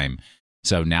of time.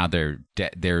 So now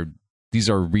these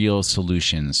are real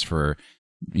solutions for,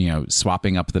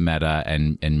 swapping up the meta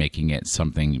and making it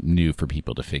something new for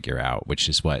people to figure out, which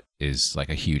is what is like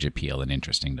a huge appeal and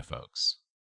interesting to folks.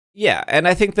 Yeah, and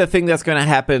I think the thing that's going to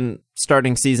happen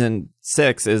starting season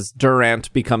 6 is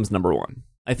Durant becomes number 1.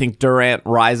 I think Durant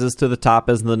rises to the top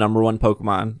as the number 1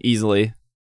 Pokemon easily.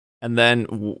 And then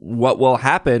what will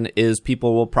happen is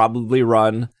people will probably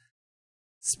run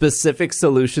specific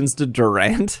solutions to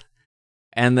Durant,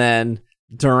 and then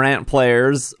Durant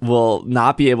players will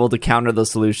not be able to counter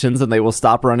those solutions, and they will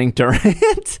stop running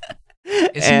Durant.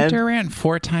 Isn't Durant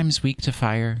 4 times weak to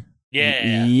fire?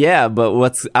 Yeah. Yeah, but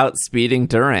what's outspeeding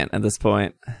Durant at this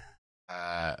point?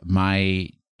 My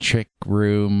Trick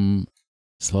Room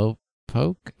Slowpoke?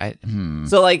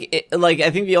 So, I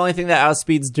think the only thing that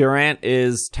outspeeds Durant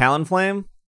is Talonflame.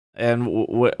 And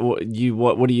what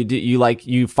do you do?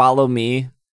 You follow me.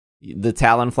 The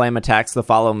Talonflame attacks the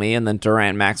follow me, and then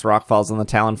Durant max rock falls on the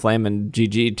Talonflame, and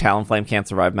GG, Talonflame can't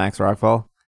survive max rockfall.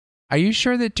 Are you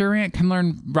sure that Durant can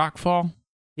learn Rockfall?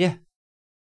 Yeah.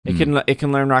 It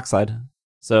can learn Rock Slide.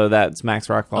 So that's Max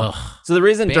Rockfall. So the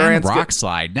reason Durant's Rock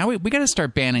Slide. Now we got to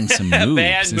start banning some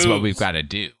moves. Is what we've got to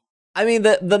do. I mean,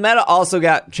 the meta also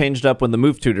got changed up when the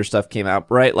move tutor stuff came out,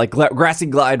 right? Like Grassy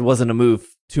Glide wasn't a move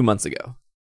 2 months ago.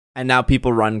 And now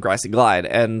people run Grassy Glide.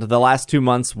 And the last 2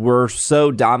 months were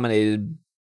so dominated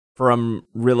from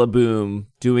Rillaboom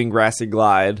doing Grassy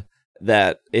Glide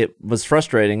that it was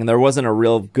frustrating. And there wasn't a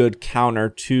real good counter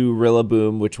to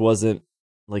Rillaboom, which wasn't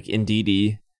like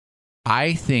Indeedee.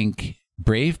 I think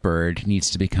Brave Bird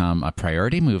needs to become a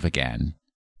priority move again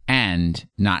and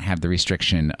not have the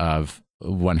restriction of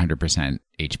 100%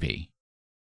 HP.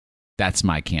 That's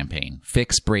my campaign.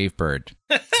 Fix Brave Bird.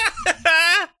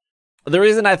 The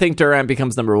reason I think Durant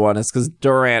becomes number one is because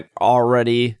Durant,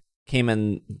 I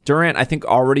think,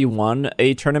 already won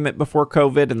a tournament before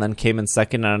COVID and then came in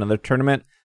second in another tournament.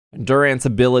 And Durant's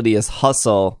ability is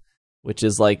Hustle, which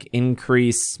is like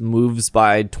increase moves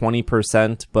by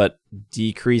 20%, but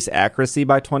decrease accuracy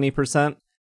by 20%.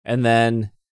 And then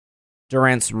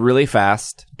Durant's really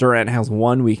fast. Durant has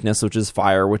one weakness, which is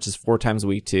Fire, which is 4 times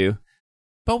weak 2.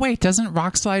 But wait, doesn't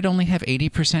Rock Slide only have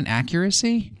 80%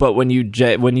 accuracy? But when you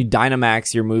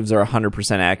Dynamax, your moves are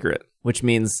 100% accurate, which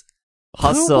means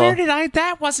Hustle. Where did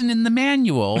that wasn't in the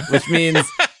manual.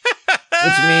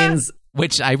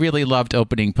 Which I really loved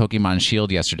opening Pokemon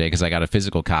Shield yesterday because I got a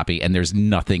physical copy and there's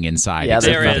nothing inside. Yeah,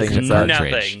 there is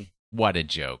nothing. What a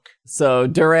joke. So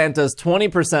Durant does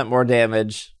 20% more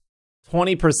damage,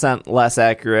 20% less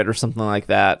accurate or something like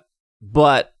that.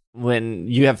 But when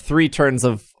you have 3 turns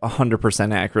of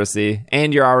 100% accuracy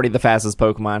and you're already the fastest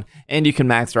Pokemon and you can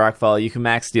max Rockfall, you can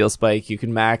max Steel Spike, you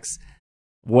can max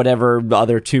whatever the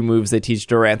other 2 moves they teach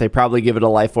Durant, they probably give it a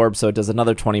Life Orb so it does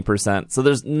another 20%. So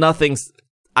there's nothing.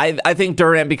 I think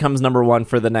Durant becomes number one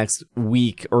for the next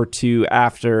week or 2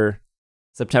 after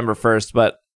September 1st,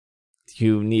 but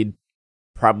you need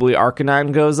probably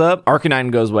Arcanine goes up.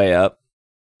 Arcanine goes way up.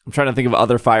 I'm trying to think of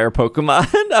other fire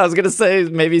Pokemon. I was going to say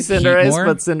maybe Cinderace,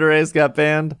 but Cinderace got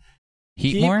banned.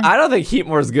 Heatmore? I don't think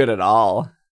Heatmore's good at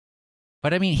all.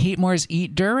 But I mean, Heatmore's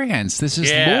eat Durants. This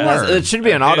is lore. It should be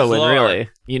an auto win, really.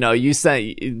 You know, you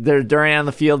say there's Durant on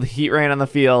the field, Heatran on the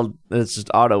field. It's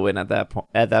just auto win at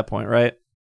that point, right?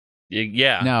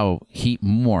 Yeah. No,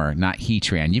 Heatmore, not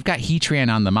Heatran. You've got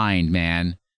Heatran on the mind,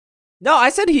 man. No,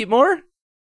 I said Heatmore.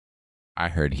 I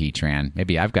heard Heatran.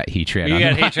 Maybe I've got Heatran. You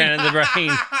got Heatran in the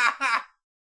brain.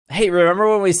 Hey,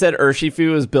 remember when we said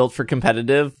Urshifu was built for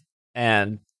competitive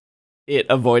and it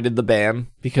avoided the ban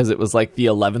because it was like the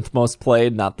 11th most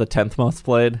played, not the 10th most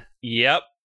played? Yep.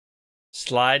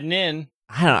 Sliding in.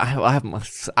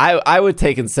 I would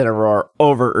take Incineroar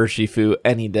over Urshifu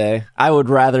any day. I would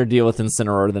rather deal with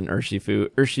Incineroar than Urshifu.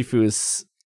 Urshifu is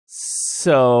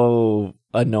so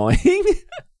annoying.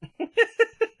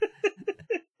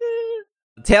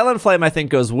 Talonflame, I think,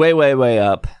 goes way, way, way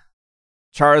up.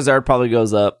 Charizard probably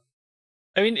goes up.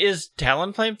 I mean, is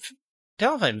Talonflame's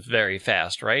very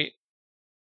fast, right?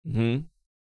 Mm-hmm.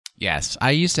 Yes,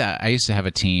 I used to have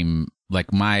a team like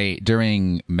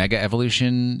during Mega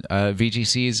Evolution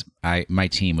VGCs. My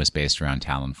team was based around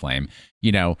Talonflame.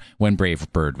 You know, when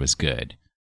Brave Bird was good,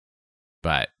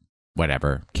 but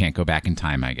whatever, can't go back in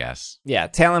time, I guess. Yeah,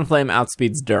 Talonflame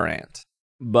outspeeds Durant,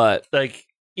 but like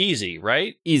easy,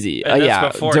 right? Easy. And that's yeah,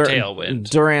 before Tailwind.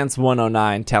 Durant's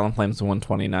 109, Talonflame's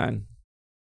 129.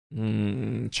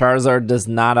 Charizard does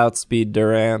not outspeed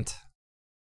Durant.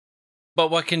 But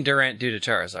what can Durant do to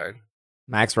Charizard?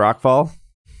 Max Rockfall?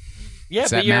 Yeah,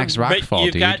 but Max Rockfall,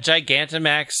 you've got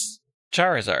Gigantamax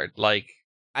Charizard. Like,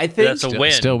 I think that's a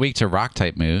win. Still weak to rock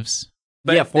type moves.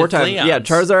 But yeah, 4 times. Leon's. Yeah,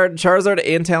 Charizard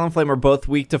and Talonflame are both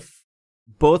weak to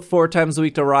both 4 times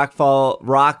weak to Rockfall,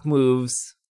 rock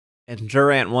moves, and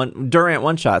Durant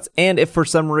one shots. And if for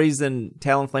some reason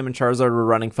Talonflame and Charizard were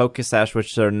running Focus Sash,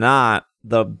 which they're not,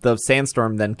 the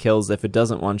Sandstorm then kills if it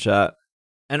doesn't one shot.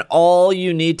 And all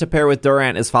you need to pair with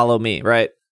Durant is Follow Me, right?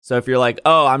 So if you're like,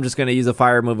 oh, I'm just going to use a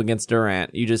fire move against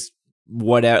Durant, you just,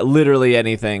 literally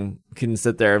anything can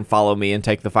sit there and Follow Me and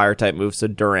take the fire type move so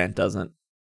Durant doesn't.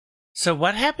 So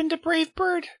what happened to Brave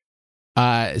Bird?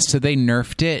 So they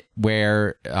nerfed it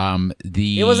where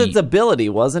It was its ability,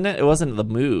 wasn't it? It wasn't the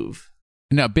move.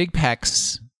 No, Big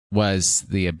Pex was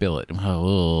the ability.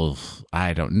 Oh,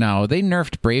 I don't know. They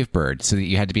nerfed Brave Bird so that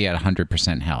you had to be at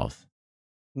 100% health.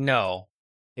 No.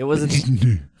 It was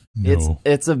no.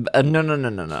 It's a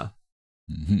no.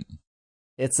 Mm-hmm.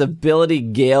 Its ability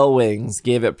Gale Wings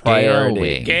gave it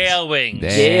priority. Gale Wings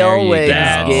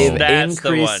gave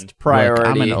increased priority.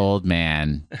 Look, I'm an old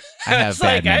man. I have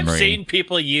bad memory. I've seen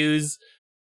people use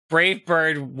Brave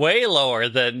Bird way lower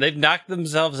than they've knocked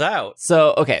themselves out.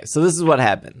 So this is what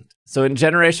happened. So in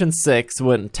Generation 6,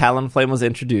 when Talonflame was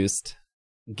introduced,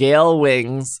 Gale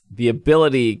Wings, the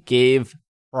ability, gave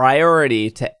priority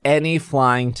to any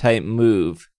flying type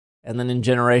move. And then in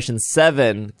Generation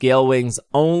 7, Gale Wings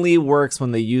only works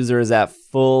when the user is at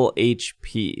full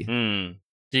HP.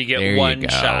 So you get one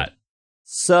shot.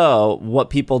 So what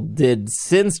people did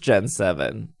since Gen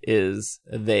 7 is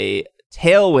they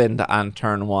Tailwind on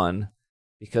turn 1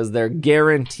 because they're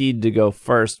guaranteed to go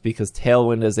first because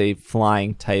Tailwind is a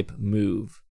flying type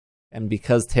move. And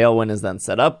because Tailwind is then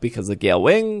set up because of Gale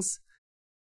Wings,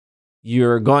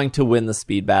 you're going to win the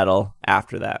speed battle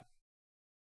after that.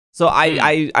 So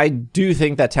I do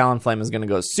think that Talonflame is going to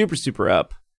go super, super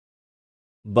up.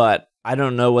 But I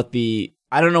don't know what the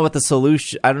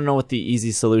solution, I don't know what the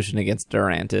easy solution against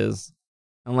Durant is.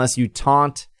 Unless you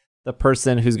taunt the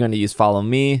person who's going to use Follow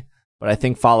Me. But I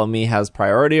think Follow Me has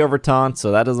priority over taunt,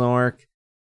 so that doesn't work.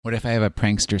 What if I have a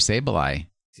Prankster Sableye?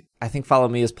 I think Follow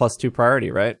Me is +2 priority,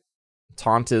 right?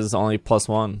 Taunt is only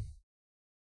 +1.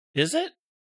 Is it?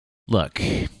 Look,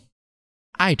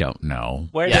 I don't know.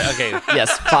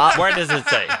 Yes. Where does it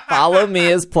say? Follow Me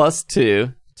is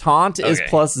 +2. Taunt is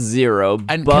 +0.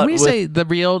 And can we say the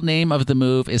real name of the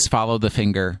move is Follow the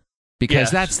Finger?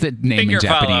 Because that's the name finger in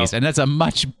Japanese, follow. And that's a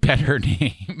much better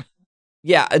name.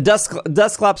 Yeah,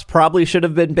 Dusclops probably should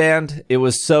have been banned. It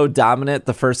was so dominant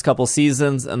the first couple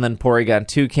seasons, and then Porygon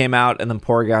 2 came out, and then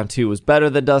Porygon 2 was better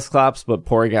than Dusclops, but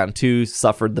Porygon 2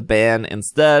 suffered the ban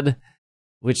instead,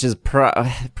 which is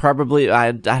probably,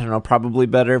 I don't know, probably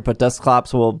better, but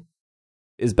Dusclops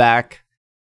is back.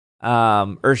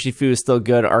 Urshifu is still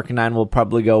good. Arcanine will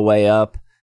probably go way up.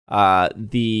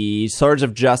 The Swords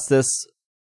of Justice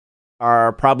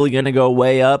are probably going to go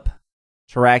way up.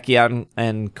 Terrakion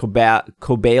and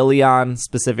Cobalion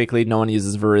specifically, no one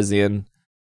uses Virizion.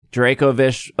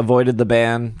 Dracovish avoided the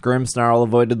ban. Grimmsnarl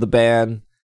avoided the ban.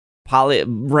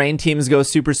 Rain teams go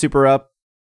super, super up.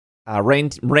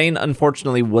 Rain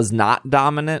unfortunately was not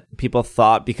dominant. People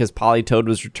thought because Politoed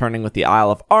was returning with the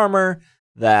Isle of Armor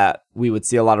that we would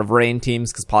see a lot of Rain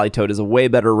teams because Politoed is a way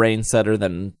better Rain setter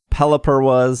than Pelipper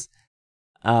was.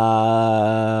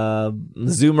 Azumarill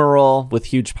with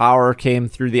huge power came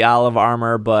through the Isle of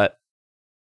Armor, but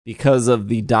because of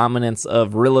the dominance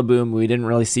of Rillaboom, we didn't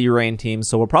really see Rain teams,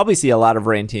 so we'll probably see a lot of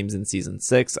Rain teams in Season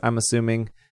 6, I'm assuming.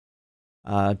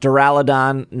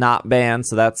 Duraludon, not banned,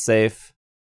 so that's safe.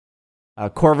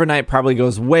 Corviknight probably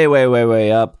goes way, way, way,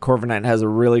 way up. Corviknight has a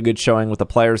really good showing with the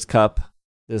Players' Cup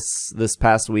this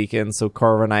past weekend, so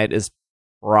Corviknight is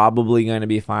probably going to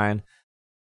be fine.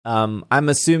 I'm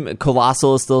assuming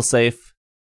Colossal is still safe.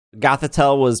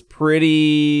 Gothitelle was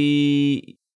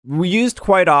pretty used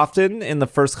quite often in the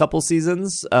first couple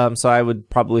seasons, so I would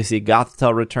probably see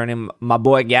Gothitelle returning. My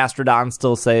boy Gastrodon's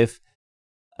still safe.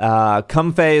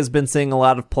 Comfey has been seeing a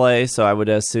lot of play, so I would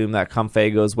assume that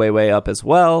Comfey goes way, way up as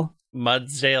well.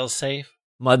 Mudsdale's safe?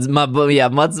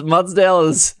 Mudsdale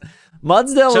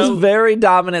was very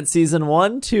dominant season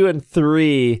 1, 2, and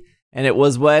 3. And it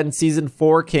was when Season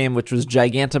 4 came, which was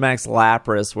Gigantamax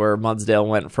Lapras, where Mudsdale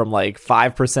went from like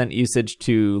 5% usage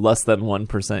to less than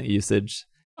 1% usage.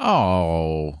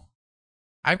 Oh,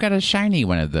 I've got a shiny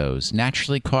one of those,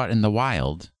 naturally caught in the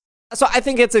wild. So I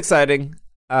think it's exciting.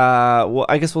 Well,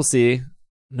 I guess we'll see.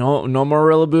 No more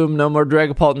Rillaboom, no more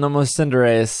Dragapult, no more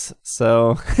Cinderace.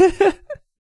 So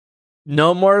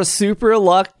no more Super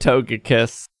Luck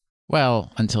Togekiss.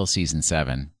 Well, until Season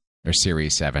 7 or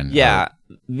Series 7. Yeah.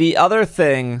 The other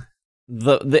thing,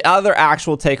 the other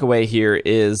actual takeaway here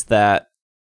is that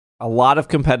a lot of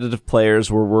competitive players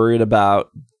were worried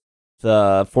about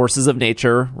the forces of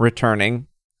nature returning.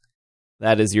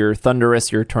 That is your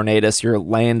Thundurus, your Tornadus, your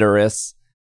Landorus.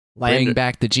 Bring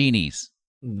back the genies.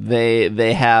 They're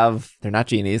not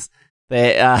genies.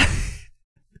 They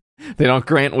don't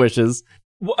grant wishes.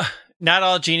 Well, not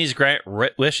all genies grant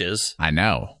wishes. I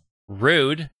know.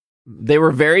 Rude. They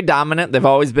were very dominant. They've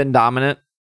always been dominant.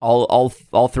 All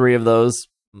three of those.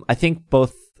 I think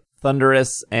both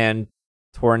Thundurus and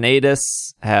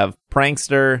Tornadus have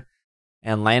Prankster,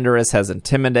 and Landorus has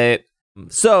Intimidate.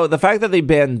 So the fact that they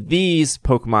banned these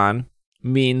Pokemon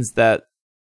means that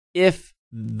if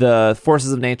the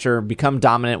forces of nature become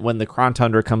dominant when the Crown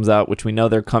Tundra comes out, which we know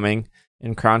they're coming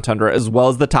in Crown Tundra, as well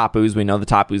as the Tapus, we know the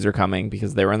Tapus are coming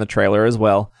because they were in the trailer as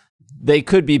well, they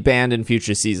could be banned in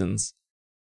future seasons.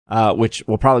 Which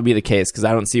will probably be the case because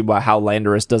I don't see how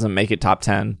Landorus doesn't make it top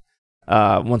 10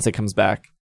 once it comes back.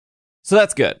 So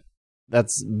that's good.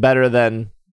 That's better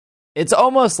than... It's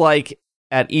almost like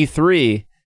at E3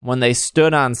 when they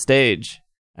stood on stage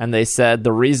and they said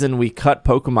the reason we cut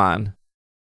Pokemon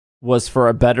was for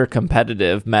a better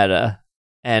competitive meta.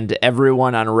 and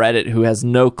everyone on Reddit who has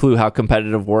no clue how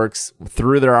competitive works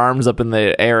threw their arms up in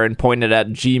the air and pointed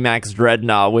at G-Max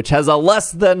Dreadnought, which has a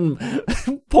less than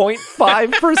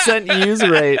 0.5% use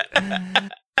rate.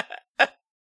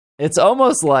 It's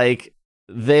almost like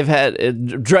they've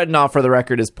had... Dreadnought, for the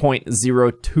record, is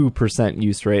 0.02%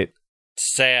 use rate.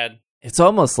 Sad. It's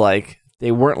almost like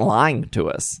they weren't lying to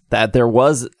us, that there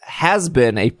has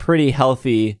been a pretty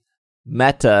healthy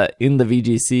meta in the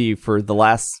VGC for the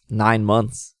last 9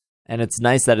 months, and it's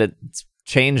nice that it's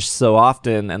changed so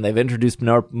often, and they've introduced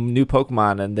new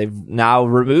Pokemon, and they've now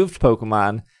removed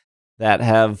Pokemon that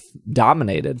have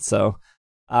dominated. So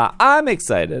I'm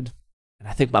excited, and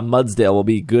I think my Mudsdale will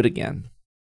be good again.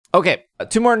 Okay,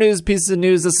 2 more pieces of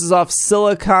news. This is off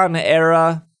Silicon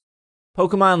Era.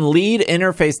 Pokemon lead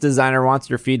interface designer wants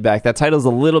your feedback. That title's a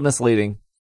little misleading.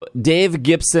 Dave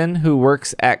Gibson, who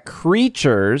works at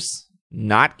Creatures,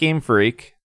 not Game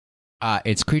Freak.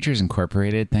 It's Creatures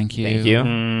Incorporated. Thank you. Thank you.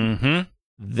 Mm-hmm.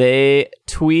 They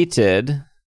tweeted,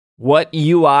 what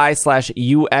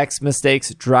UI/UX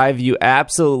mistakes drive you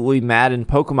absolutely mad in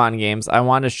Pokemon games? I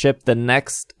want to ship the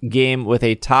next game with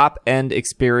a top-end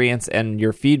experience, and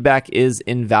your feedback is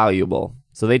invaluable.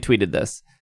 So they tweeted this.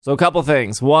 So a couple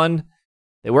things. 1,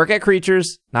 they work at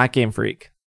Creatures, not Game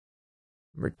Freak.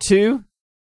 Number 2,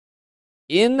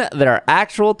 in their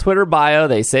actual Twitter bio,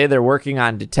 they say they're working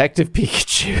on Detective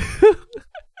Pikachu.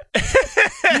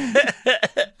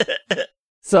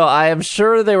 So I am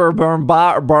sure they were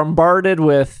bombarded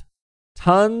with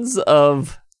tons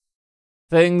of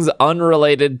things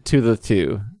unrelated to the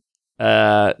two.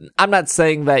 I'm not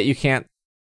saying that you can't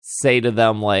say to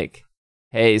them, like,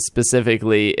 hey,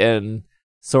 specifically in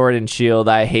Sword and Shield,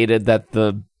 I hated that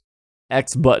the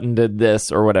X button did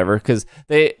this or whatever, because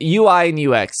they UI and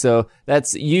UX, so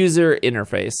that's user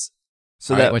interface.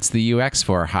 So all right, what's the UX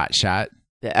for, Hotshot?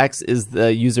 The X is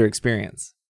the user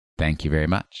experience. Thank you very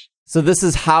much. So this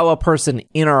is how a person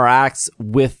interacts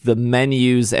with the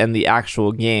menus and the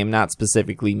actual game, not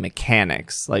specifically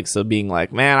mechanics. Like, so being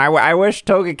like, man, I wish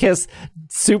Togekiss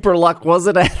Super Luck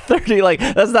wasn't at 30. Like,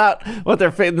 that's not what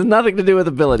there's nothing to do with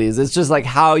abilities. It's just like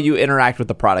how you interact with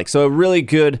the product. So a really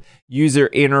good user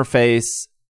interface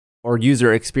or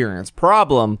user experience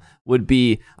problem would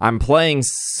be, I'm playing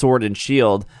Sword and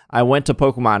Shield. I went to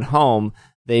Pokemon Home.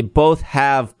 They both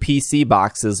have PC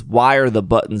boxes. Why are the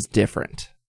buttons different?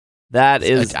 That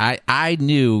is, I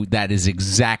knew that is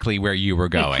exactly where you were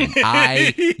going.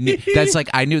 I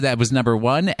knew that was number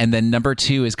 1, and then number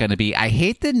 2 is going to be, I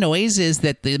hate the noises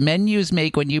that the menus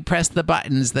make when you press the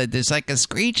buttons. That there's like a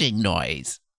screeching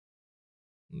noise.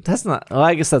 That's not. Well,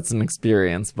 I guess that's an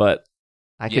experience, but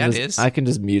I can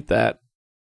just mute that.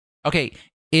 Okay,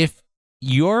 if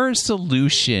your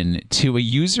solution to a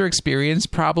user experience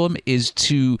problem is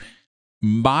to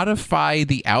modify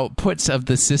the outputs of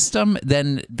the system,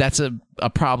 then that's a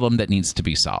problem that needs to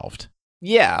be solved.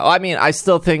 Yeah, I mean, I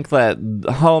still think that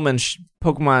Home and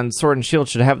Pokemon Sword and Shield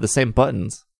should have the same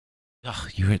buttons. Oh,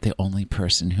 you're the only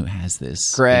person who has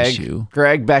this issue.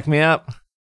 Greg, back me up.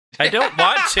 I don't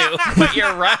want to, but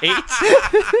you're right.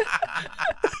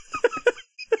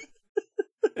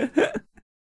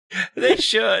 They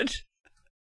should.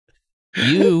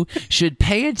 You should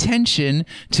pay attention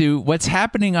to what's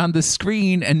happening on the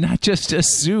screen and not just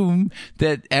assume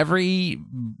that every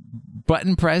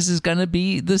button press is going to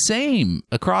be the same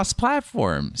across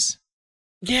platforms.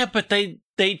 Yeah, but they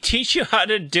teach you how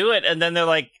to do it, and then they're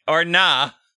like, or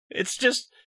nah. It's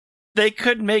just, they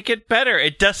could make it better.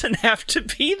 It doesn't have to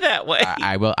be that way.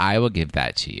 I will give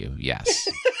that to you, yes.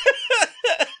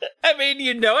 I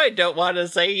mean, I don't want to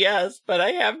say yes, but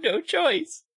I have no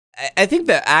choice. I think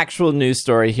the actual news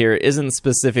story here isn't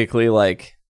specifically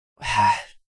like I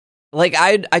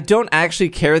don't actually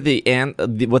care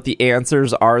what the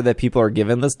answers are that people are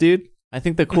giving this dude. I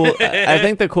think the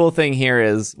cool thing here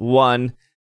is, 1,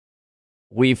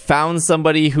 we found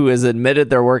somebody who has admitted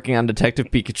they're working on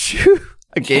Detective Pikachu,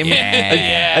 a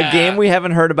game we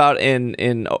haven't heard about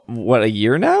in what, a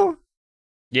year now?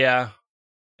 Yeah,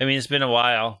 I mean, it's been a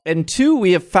while. And 2,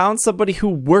 we have found somebody who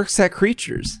works at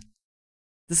Creatures.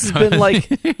 This has been like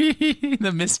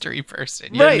the mystery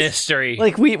person. Right. The mystery.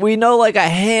 Like we know like a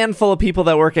handful of people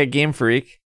that work at Game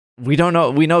Freak. We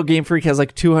know Game Freak has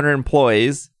like 200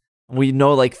 employees. We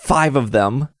know like 5 of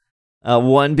them.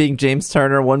 One being James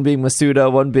Turner, one being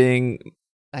Masuda, one being,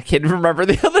 I can't remember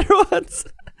the other ones.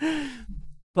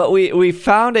 But we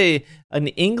found an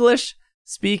English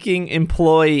speaking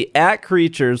employee at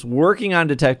Creatures working on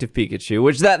Detective Pikachu,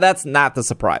 which that's not the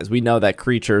surprise. We know that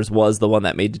Creatures was the one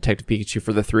that made Detective Pikachu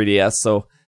for the 3DS, so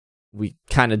we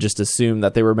kind of just assumed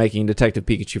that they were making Detective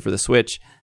Pikachu for the Switch.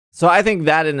 So I think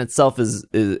that in itself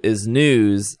is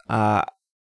news. I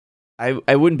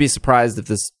wouldn't be surprised if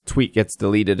this tweet gets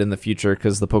deleted in the future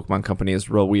because the Pokemon Company is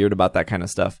real weird about that kind of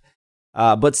stuff.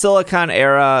 But Silicon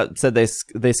Era said they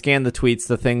scanned the tweets.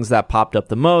 The things that popped up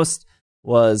the most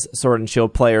was Sword and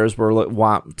Shield players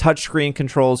want touchscreen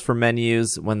controls for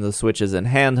menus when the Switch is in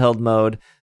handheld mode.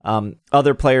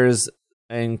 Other players,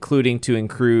 including to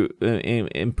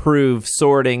improve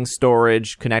sorting,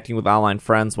 storage, connecting with online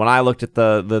friends. When I looked at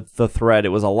the thread, it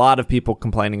was a lot of people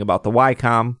complaining about the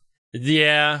Wacom.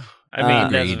 Yeah, I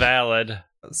mean, that's valid.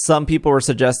 Some people were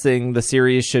suggesting the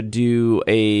series should do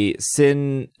a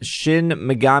Shin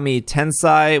Megami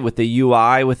Tensei with the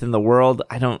UI within the world.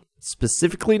 I don't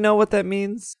specifically know what that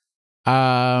means.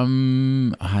 I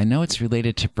know it's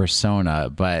related to Persona,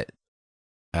 but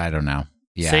I don't know.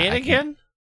 Yeah, say it again.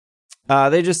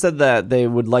 They just said that they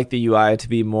would like the UI to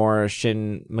be more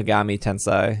Shin Megami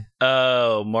Tensei.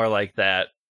 Oh, more like that.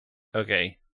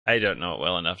 Okay. I don't know it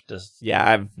well enough to... Yeah,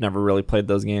 I've never really played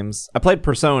those games. I played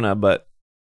Persona, but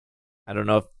I don't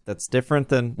know if that's different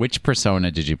than... Which Persona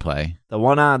did you play? The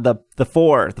one on the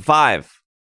 4, the 5,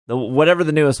 whatever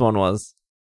the newest one was.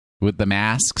 With the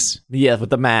masks? Yeah,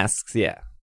 with the masks, yeah.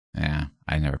 Yeah,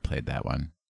 I never played that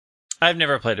one. I've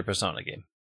never played a Persona game.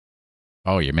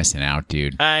 Oh, you're missing out,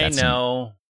 dude. I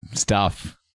know.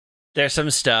 Stuff. There's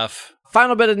some stuff.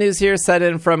 Final bit of news here sent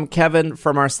in from Kevin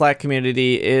from our Slack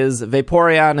community is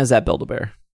Vaporeon is at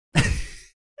Build-A-Bear.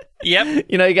 Yep.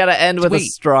 You got to end with a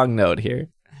strong note here.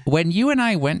 When you and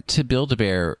I went to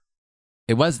Build-A-Bear,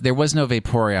 there was no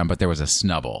Vaporeon, but there was a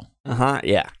Snubble. Uh-huh,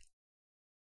 yeah.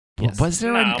 Yes. Was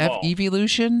there an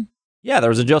evolution? Yeah, there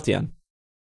was a Jolteon.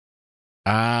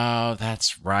 Oh,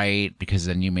 that's right, because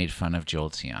then you made fun of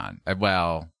Jolteon.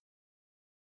 Well,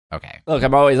 okay. Look,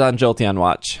 I'm always on Jolteon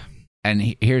watch.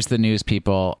 And here's the news,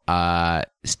 people.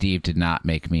 Steve did not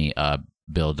make me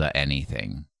build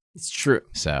anything. It's true.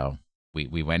 So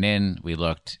we went in, we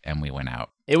looked, and we went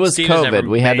out. It was Steve COVID.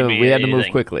 We had to move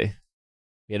quickly.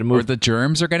 We had to move. Or the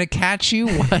germs are going to catch you?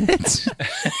 What?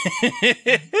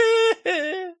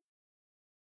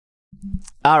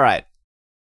 All right.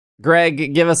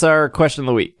 Greg, give us our question of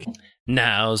the week.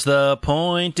 Now's the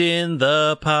point in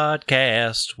the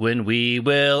podcast when we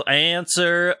will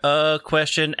answer a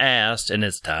question asked, and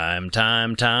it's time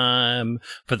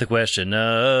for the question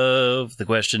of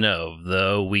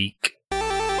the week.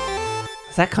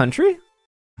 Is that country?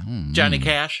 Johnny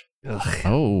Cash. Ugh.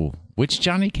 Oh, which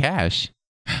Johnny Cash?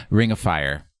 Ring of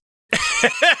Fire.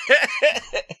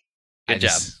 Good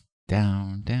job.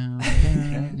 Down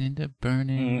into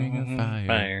burning ring of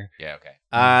fire. Yeah,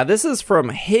 okay. This is from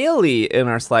Haley in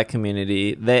our Slack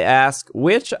community. They ask,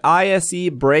 which ISE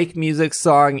break music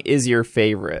song is your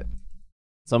favorite?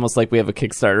 It's almost like we have a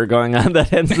Kickstarter going on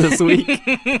that ends this week.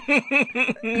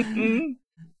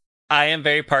 I am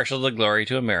very partial to Glory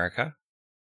to America.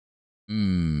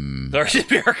 Glory to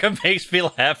America makes me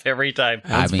laugh every time.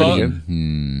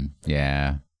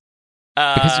 Yeah.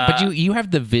 But you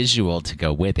have the visual to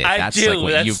go with it. That's do. Like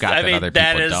what you've got that other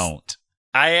people don't.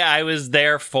 I was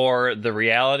there for the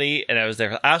reality, and I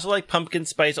also like pumpkin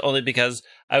spice only because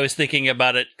I was thinking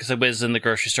about it because I was in the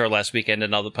grocery store last weekend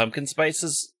and all the pumpkin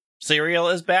spices cereal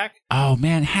is back. Oh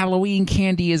man, Halloween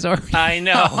candy is already I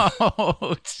know.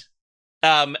 out.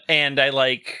 And I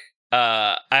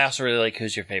also really like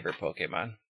Who's Your Favorite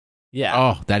Pokemon? Yeah.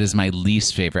 Oh, that is my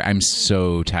least favorite. I'm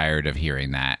so tired of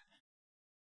hearing that.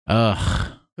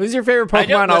 Ugh. Who's Your Favorite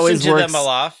Pokemon?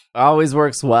 Always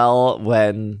works well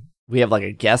when we have like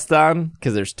a guest on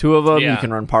because there's two of them. Yeah. You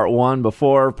can run part 1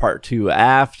 before, part 2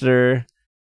 after.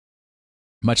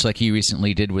 Much like you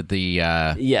recently did with the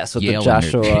with Yale the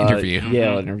Joshua interview.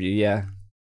 Yale interview. Yeah.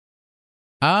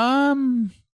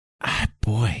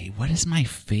 Boy, what is my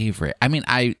favorite? I mean,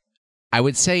 I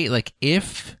would say like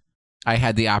if I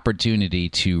had the opportunity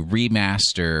to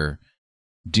remaster.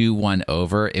 Do one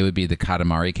over, it would be the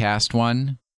Katamari Cast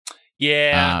one.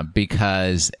 Yeah.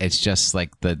 Because it's just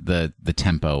like the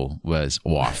tempo was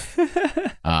off.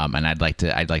 And I'd like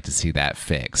to see that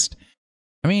fixed.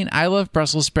 I mean, I love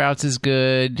Brussels sprouts is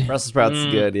good. Brussels sprouts is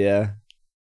good, yeah.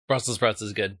 Brussels sprouts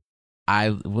is good.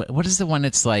 What is the one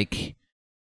that's like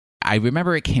I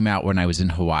remember it came out when I was in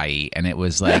Hawaii and it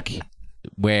was like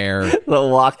where the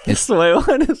Walk This Way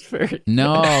one is very good.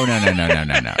 No.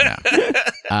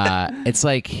 It's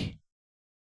like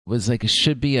it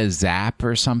should be a Zap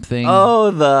or something.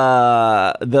 Oh,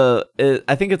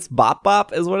 I think it's Bop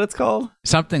Bop is what it's called.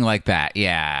 Something like that.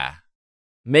 Yeah.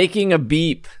 Making a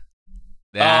Beep.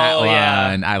 That one.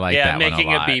 Yeah. I like that one a lot.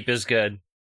 Making a Beep is good.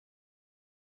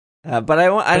 But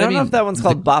I don't know if that one's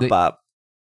called Bop Bop.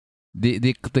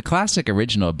 The classic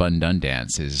original Bun Dun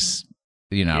Dance is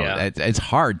it's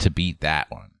hard to beat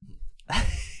that one.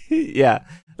 Yeah.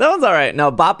 That one's all right.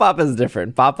 No, Bop Bop is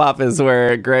different. Bop Bop is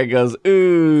where Greg goes,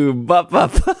 ooh, Bop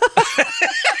Bop.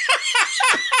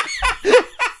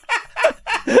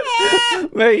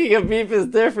 Making a beep is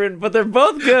different, but they're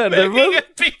both good. Making a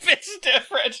beep is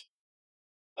different.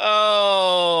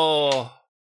 Oh.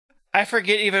 I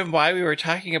forget even why we were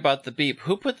talking about the beep.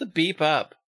 Who put the beep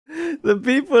up? The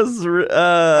beep was Rochelle.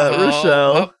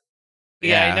 Oh.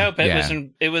 Yeah, I know, but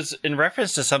it was in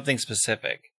reference to something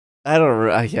specific. I don't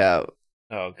remember. Yeah.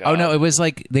 Oh, God. Oh, no, it was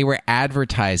like they were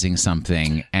advertising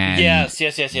something, and yes.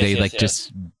 They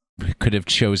just could have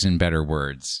chosen better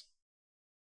words.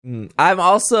 I'm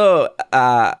also,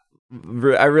 I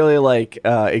really like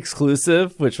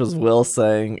exclusive, which was Will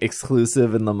saying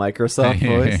exclusive in the Microsoft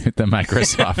voice. The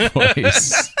Microsoft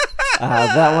voice.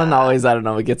 That one always, I don't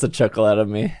know, it gets a chuckle out of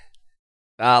me.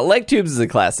 Leg Tubes is a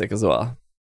classic as well.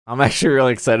 I'm actually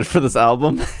really excited for this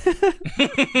album.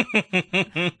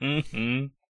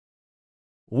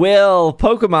 Will,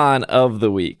 Pokemon of the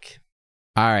week.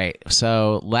 All right,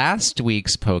 so last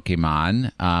week's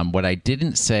Pokemon, what I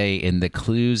didn't say in the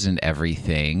clues and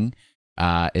everything,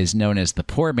 is known as the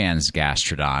poor man's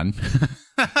Gastrodon.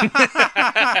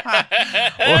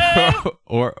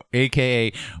 or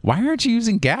AKA, why aren't you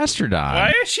using Gastrodon?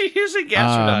 Why is she using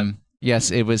Gastrodon?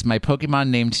 Yes, it was my Pokemon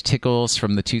named Tickles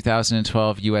from the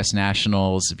 2012 U.S.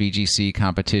 Nationals VGC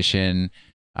competition.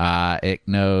 It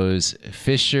knows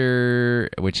Fisher,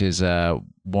 which is a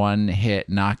one-hit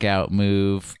knockout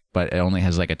move, but it only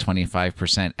has like a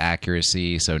 25%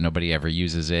 accuracy, so nobody ever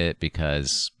uses it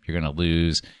because you're going to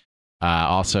lose.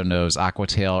 Also knows Aqua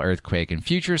Tail, Earthquake, and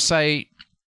Future Sight.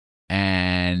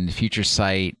 And Future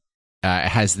Sight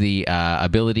has the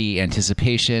ability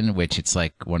Anticipation, which it's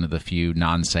like one of the few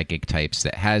non-psychic types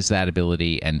that has that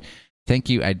ability. And thank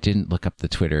you, I didn't look up the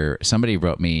Twitter. Somebody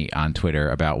wrote me on Twitter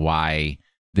about why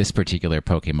this particular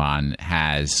Pokemon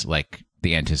has like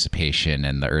the Anticipation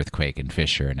and the Earthquake and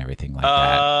Fisher and everything like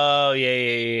that. Oh,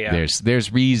 yeah.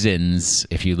 There's reasons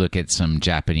if you look at some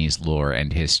Japanese lore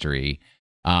and history.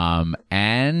 And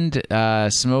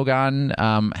Smogon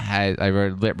I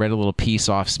read a little piece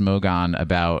off Smogon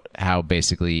about how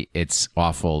basically it's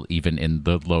awful even in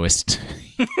the lowest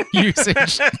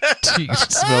usage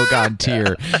Smogon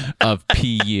tier of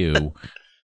PU.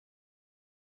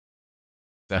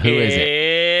 So who is it?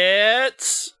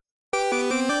 It's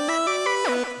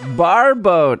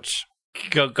Barboach.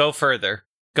 Go further.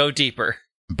 Go deeper.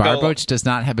 Barboach does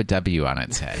not have a W on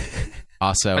its head.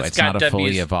 Also, it's not a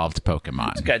fully evolved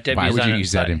Pokemon. It's got W's. Why would you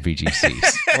use that in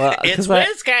VGCs? Well, it's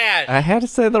Whiscash. I had to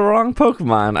say the wrong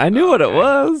Pokemon. I knew what it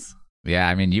was. Yeah,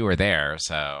 I mean, you were there,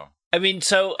 so... I mean,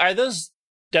 so are those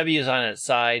W's on its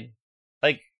side?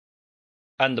 Like,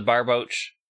 on the Barboach?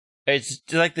 It's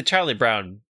like the Charlie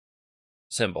Brown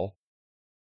symbol.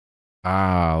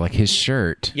 Ah, like his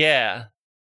shirt. Yeah.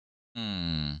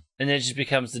 Hmm. And it just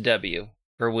becomes the W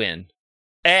for win.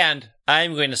 And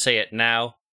I'm going to say it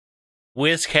now.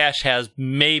 Whiscash has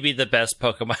maybe the best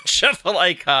Pokemon Shuffle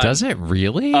icon. Does it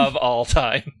really? Of all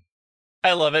time.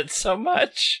 I love it so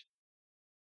much.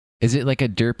 Is it like a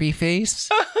derpy face?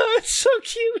 It's so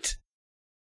cute.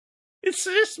 It's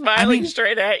just smiling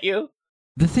straight at you.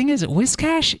 The thing is,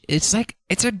 Whiscash, it's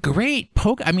a great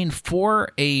I mean, for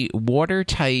a water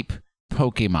type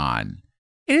Pokemon,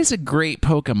 it is a great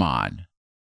Pokemon.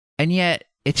 And yet,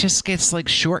 it just gets like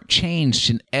shortchanged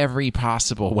in every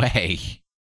possible way.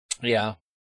 Yeah.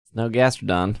 No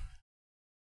Gastrodon.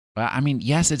 Well, I mean,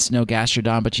 yes, it's no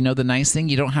Gastrodon, but you know the nice thing?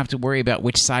 You don't have to worry about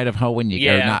which side of Hoenn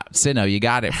you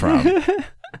got it from.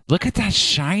 Look at that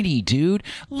shiny, dude.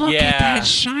 Look at that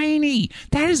shiny.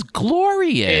 That is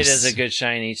glorious. It is a good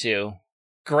shiny, too.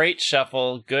 Great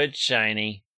shuffle, good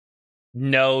shiny.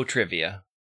 No trivia.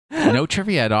 No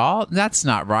trivia at all? That's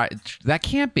not right. That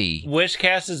can't be.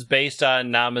 Whiscash is based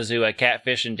on Namazu, a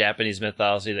catfish in Japanese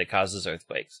mythology that causes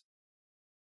earthquakes.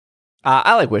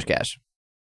 I like Whiscash.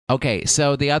 Okay,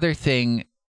 so the other thing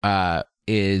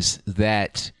is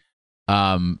that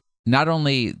not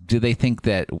only do they think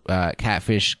that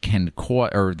catfish can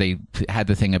or they had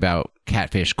the thing about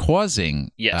catfish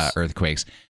causing earthquakes,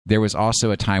 there was also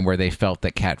a time where they felt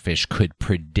that catfish could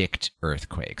predict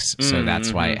earthquakes. So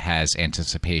that's why it has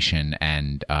Anticipation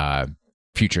and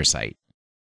Future Sight.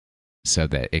 So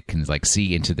that it can like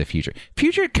see into the future.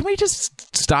 Can we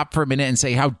just stop for a minute and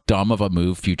say how dumb of a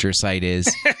move Future Sight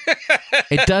is?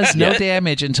 It does no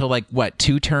damage until like,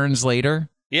 2 turns later?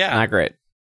 Yeah. Not great.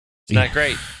 It's not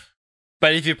great.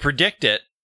 But if you predict it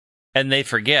and they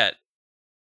forget,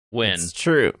 win. It's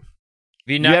true. If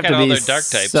you knock out all their dark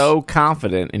types. So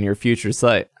confident in your Future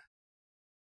Sight.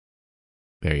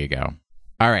 There you go.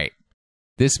 All right.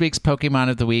 This week's Pokemon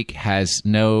of the week has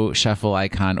no shuffle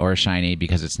icon or shiny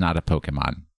because it's not a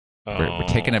Pokemon. We're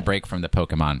taking a break from the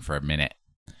Pokemon for a minute.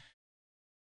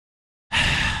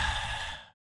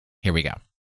 Here we go.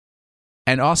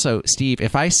 And also, Steve,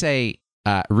 if I say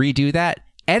redo that,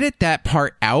 edit that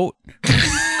part out.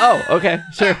 Oh, okay,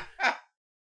 sure.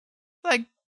 Like,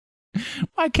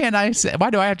 why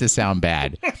do I have to sound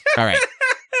bad? All right.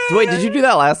 Wait, did you do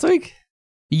that last week?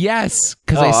 Yes,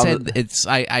 because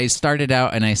I started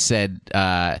out and I said,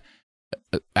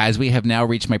 as we have now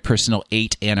reached my personal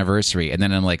 8th anniversary, and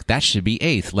then I'm like, that should be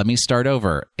 8th. Let me start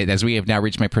over. As we have now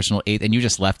reached my personal 8th, and you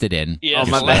just left it in. Yeah,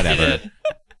 whatever.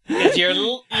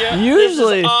 Usually this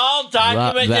is all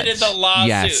documented in the lawsuit.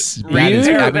 Yes,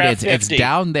 it's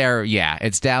down there. Yeah,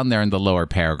 it's down there in the lower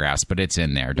paragraphs, but it's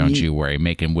in there. Don't you worry,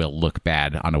 making Will look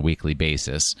bad on a weekly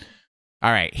basis.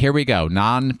 All right, here we go.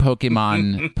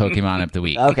 Non-Pokemon Pokemon of the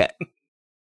week. Okay.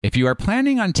 If you are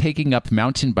planning on taking up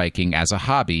mountain biking as a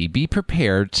hobby, be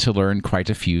prepared to learn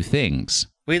quite a few things.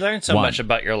 We learn so much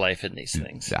about your life in these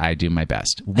things. I do my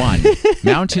best. 1,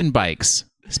 mountain bikes,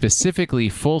 specifically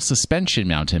full suspension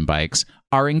mountain bikes,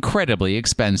 are incredibly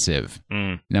expensive.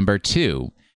 Number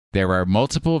 2, there are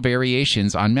multiple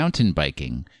variations on mountain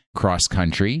biking: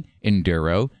 cross-country,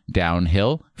 enduro,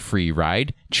 downhill, free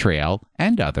ride, trail,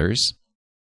 and others.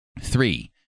 3,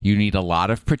 you need a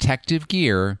lot of protective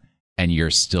gear, and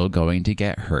you're still going to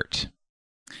get hurt.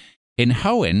 In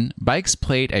Hoenn, bikes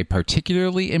played a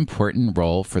particularly important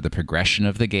role for the progression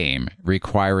of the game,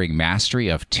 requiring mastery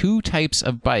of 2 types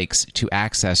of bikes to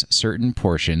access certain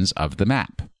portions of the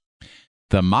map.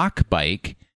 The Mach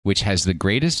bike, which has the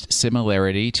greatest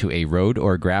similarity to a road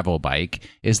or gravel bike,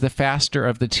 is the faster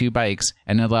of the 2 bikes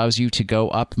and allows you to go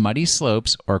up muddy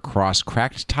slopes or cross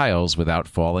cracked tiles without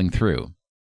falling through.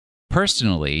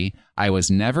 Personally, I was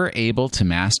never able to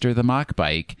master the Mach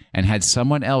bike and had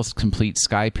someone else complete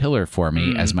Sky Pillar for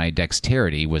me as my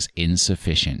dexterity was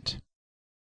insufficient.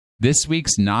 This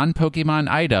week's non-Pokemon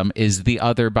item is the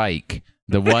other bike,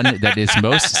 the one that is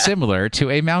most similar to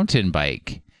a mountain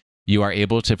bike. You are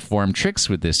able to perform tricks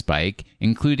with this bike,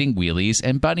 including wheelies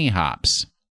and bunny hops.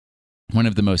 One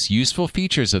of the most useful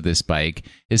features of this bike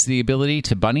is the ability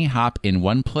to bunny hop in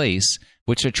one place,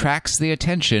 which attracts the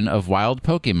attention of wild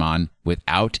Pokemon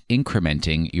without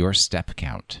incrementing your step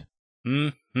count.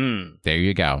 Mm-hmm. There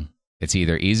you go. It's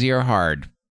either easy or hard.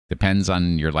 Depends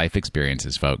on your life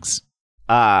experiences, folks.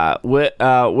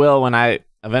 Will, when I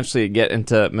eventually get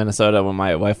into Minnesota, when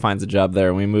my wife finds a job there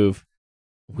and we move,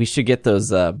 we should get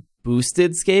those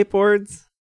boosted skateboards.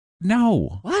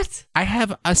 No. What? I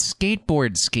have a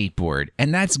skateboard,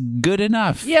 and that's good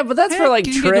enough. Yeah, but that's for like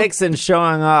tricks and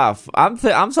showing off. I'm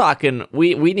talking.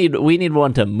 We need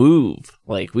one to move.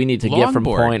 Like we need to get from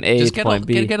point A to point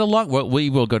B. Get a long.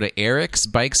 We will go to Eric's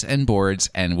Bikes and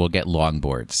Boards, and we'll get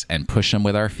longboards and push them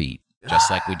with our feet, just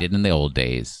like we did in the old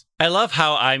days. I love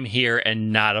how I'm here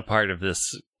and not a part of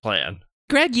this plan.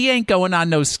 Greg, you ain't going on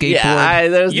no skateboard. Yeah,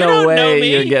 there's no way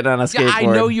you're getting on a skateboard. Yeah,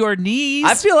 I know your knees.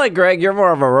 I feel like, Greg, you're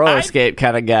more of a roller skate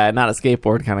kind of guy, not a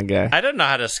skateboard kind of guy. I don't know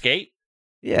how to skate.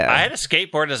 Yeah. I had a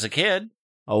skateboard as a kid.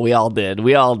 Oh, we all did.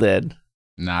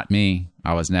 Not me.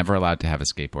 I was never allowed to have a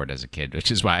skateboard as a kid, which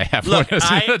is why I have one as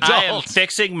an adult. I am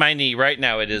fixing my knee right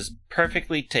now. It is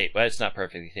perfectly taped. Well, it's not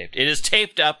perfectly taped. It is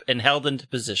taped up and held into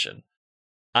position.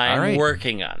 I'm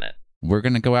working on it. We're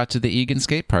going to go out to the Egan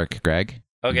Skate Park, Greg.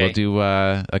 Okay. We'll do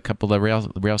a couple of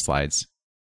rail slides.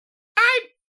 I'm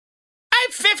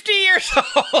 50 years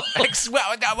old.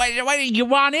 Well, you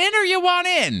want in or you want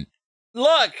in?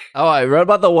 Look. Oh, I wrote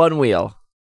about the one wheel.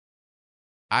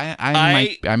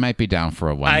 I might be down for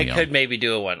a one wheel. I could maybe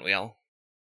do a one wheel.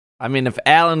 I mean, if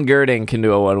Alan Girding can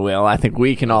do a one wheel, I think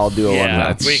we can all do a one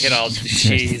wheel. We can all.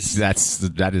 Jeez. that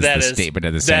is the statement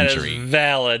of the century. That is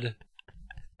valid.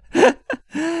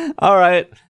 All right.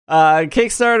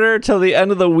 Kickstarter till the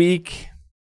end of the week.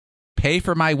 Pay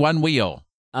for my one wheel.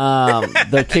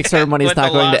 The Kickstarter money is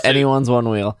not going to anyone's one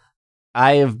wheel.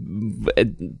 I have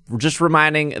just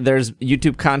reminding, there's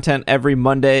YouTube content every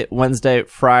Monday, Wednesday,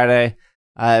 Friday.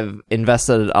 I've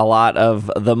invested a lot of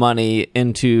the money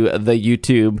into the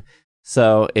YouTube.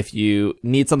 So if you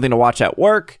need something to watch at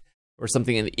work or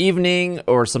something in the evening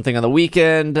or something on the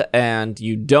weekend and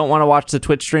you don't want to watch the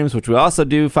Twitch streams, which we also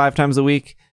do 5 times a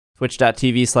week,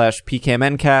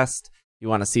 twitch.tv/PKMNcast. You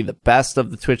want to see the best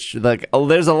of the Twitch.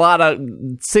 There's a lot of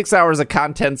 6 hours of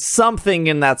content. Something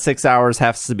in that 6 hours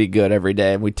has to be good every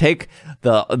day. And we take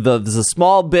the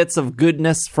small bits of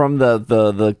goodness from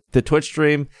the Twitch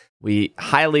stream. We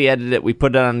highly edit it. We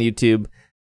put it on YouTube.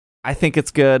 I think it's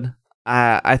good.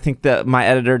 I think that my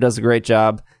editor does a great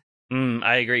job.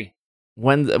 I agree.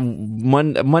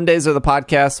 Mondays are the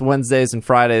podcasts. Wednesdays and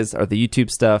Fridays are the YouTube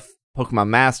stuff. Pokemon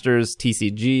Masters,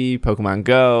 TCG, Pokemon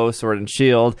Go, Sword and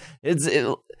Shield. It's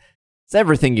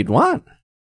everything you'd want.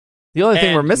 The only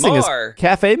thing we're missing is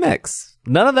Cafe Mix.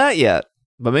 None of that yet,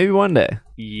 but maybe one day.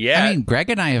 Yeah. I mean, Greg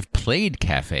and I have played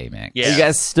Cafe Mix. Yeah. Are you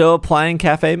guys still playing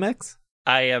Cafe Mix?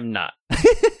 I am not.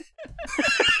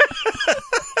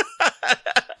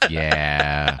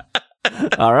 Yeah.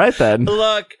 All right, then.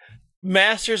 Look,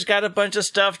 Masters got a bunch of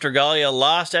stuff. Dragalia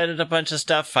Lost added a bunch of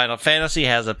stuff. Final Fantasy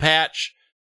has a patch.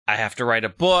 I have to write a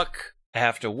book. I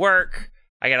have to work.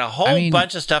 I got a whole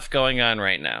bunch of stuff going on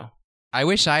right now. I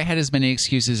wish I had as many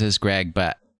excuses as Greg,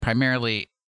 but primarily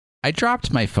I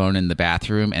dropped my phone in the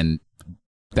bathroom and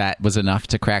that was enough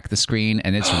to crack the screen,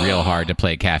 and it's real hard to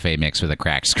play Cafe Mix with a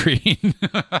cracked screen.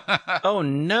 Oh,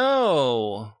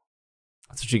 no.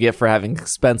 That's what you get for having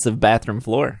expensive bathroom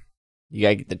floor. You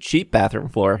gotta get the cheap bathroom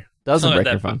floor. Doesn't break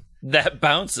your phone. That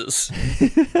bounces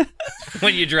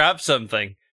when you drop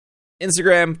something.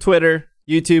 Instagram, Twitter,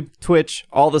 YouTube, Twitch,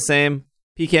 all the same.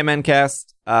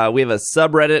 PKMNcast. We have a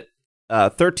subreddit.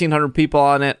 1,300 people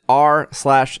on it,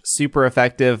 r/super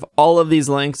effective. All of these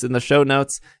links in the show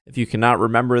notes if you cannot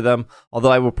remember them.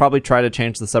 Although I will probably try to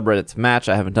change the subreddit to match.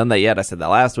 I haven't done that yet. I said that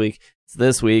last week. It's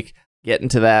this week. Get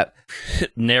into that.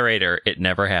 Narrator, it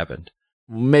never happened.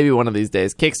 Maybe one of these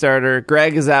days. Kickstarter.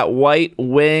 Greg is at White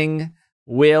Wing.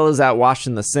 Whale is at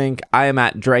Washing the Sink. I am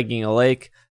at Dragging a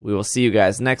Lake. We will see you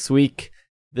guys next week.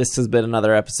 This has been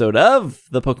another episode of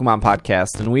the Pokemon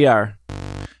Podcast, and we are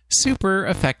super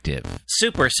effective.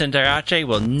 Super Cinderace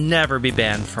will never be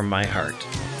banned from my heart.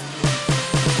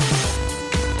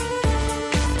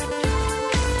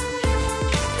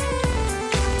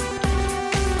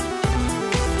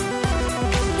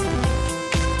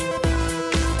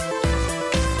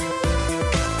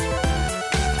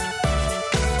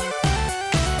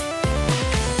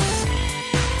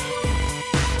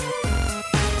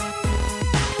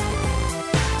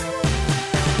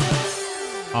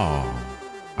 Oh,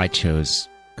 I chose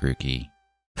Grookey.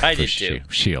 I did too.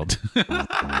 Shield.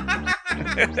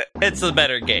 It's a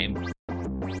better game.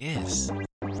 Yes.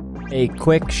 A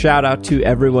quick shout out to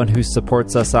everyone who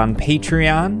supports us on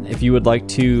Patreon. If you would like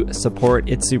to support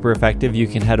It's Super Effective, you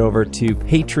can head over to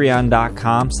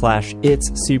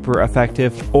patreon.com/It's Super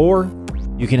Effective, or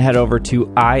you can head over to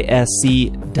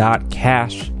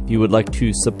isc.cash if you would like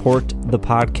to support the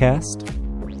podcast.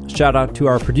 Shout out to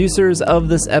our producers of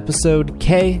this episode,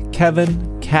 Kay,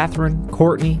 Kevin, Catherine,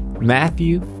 Courtney,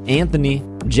 Matthew, Anthony,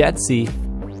 Jetsy,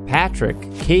 Patrick,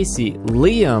 Casey,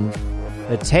 Liam,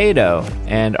 Potato,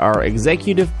 and our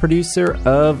executive producer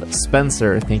of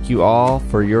Spencer. Thank you all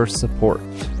for your support.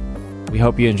 We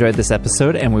hope you enjoyed this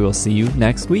episode, and we will see you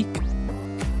next week.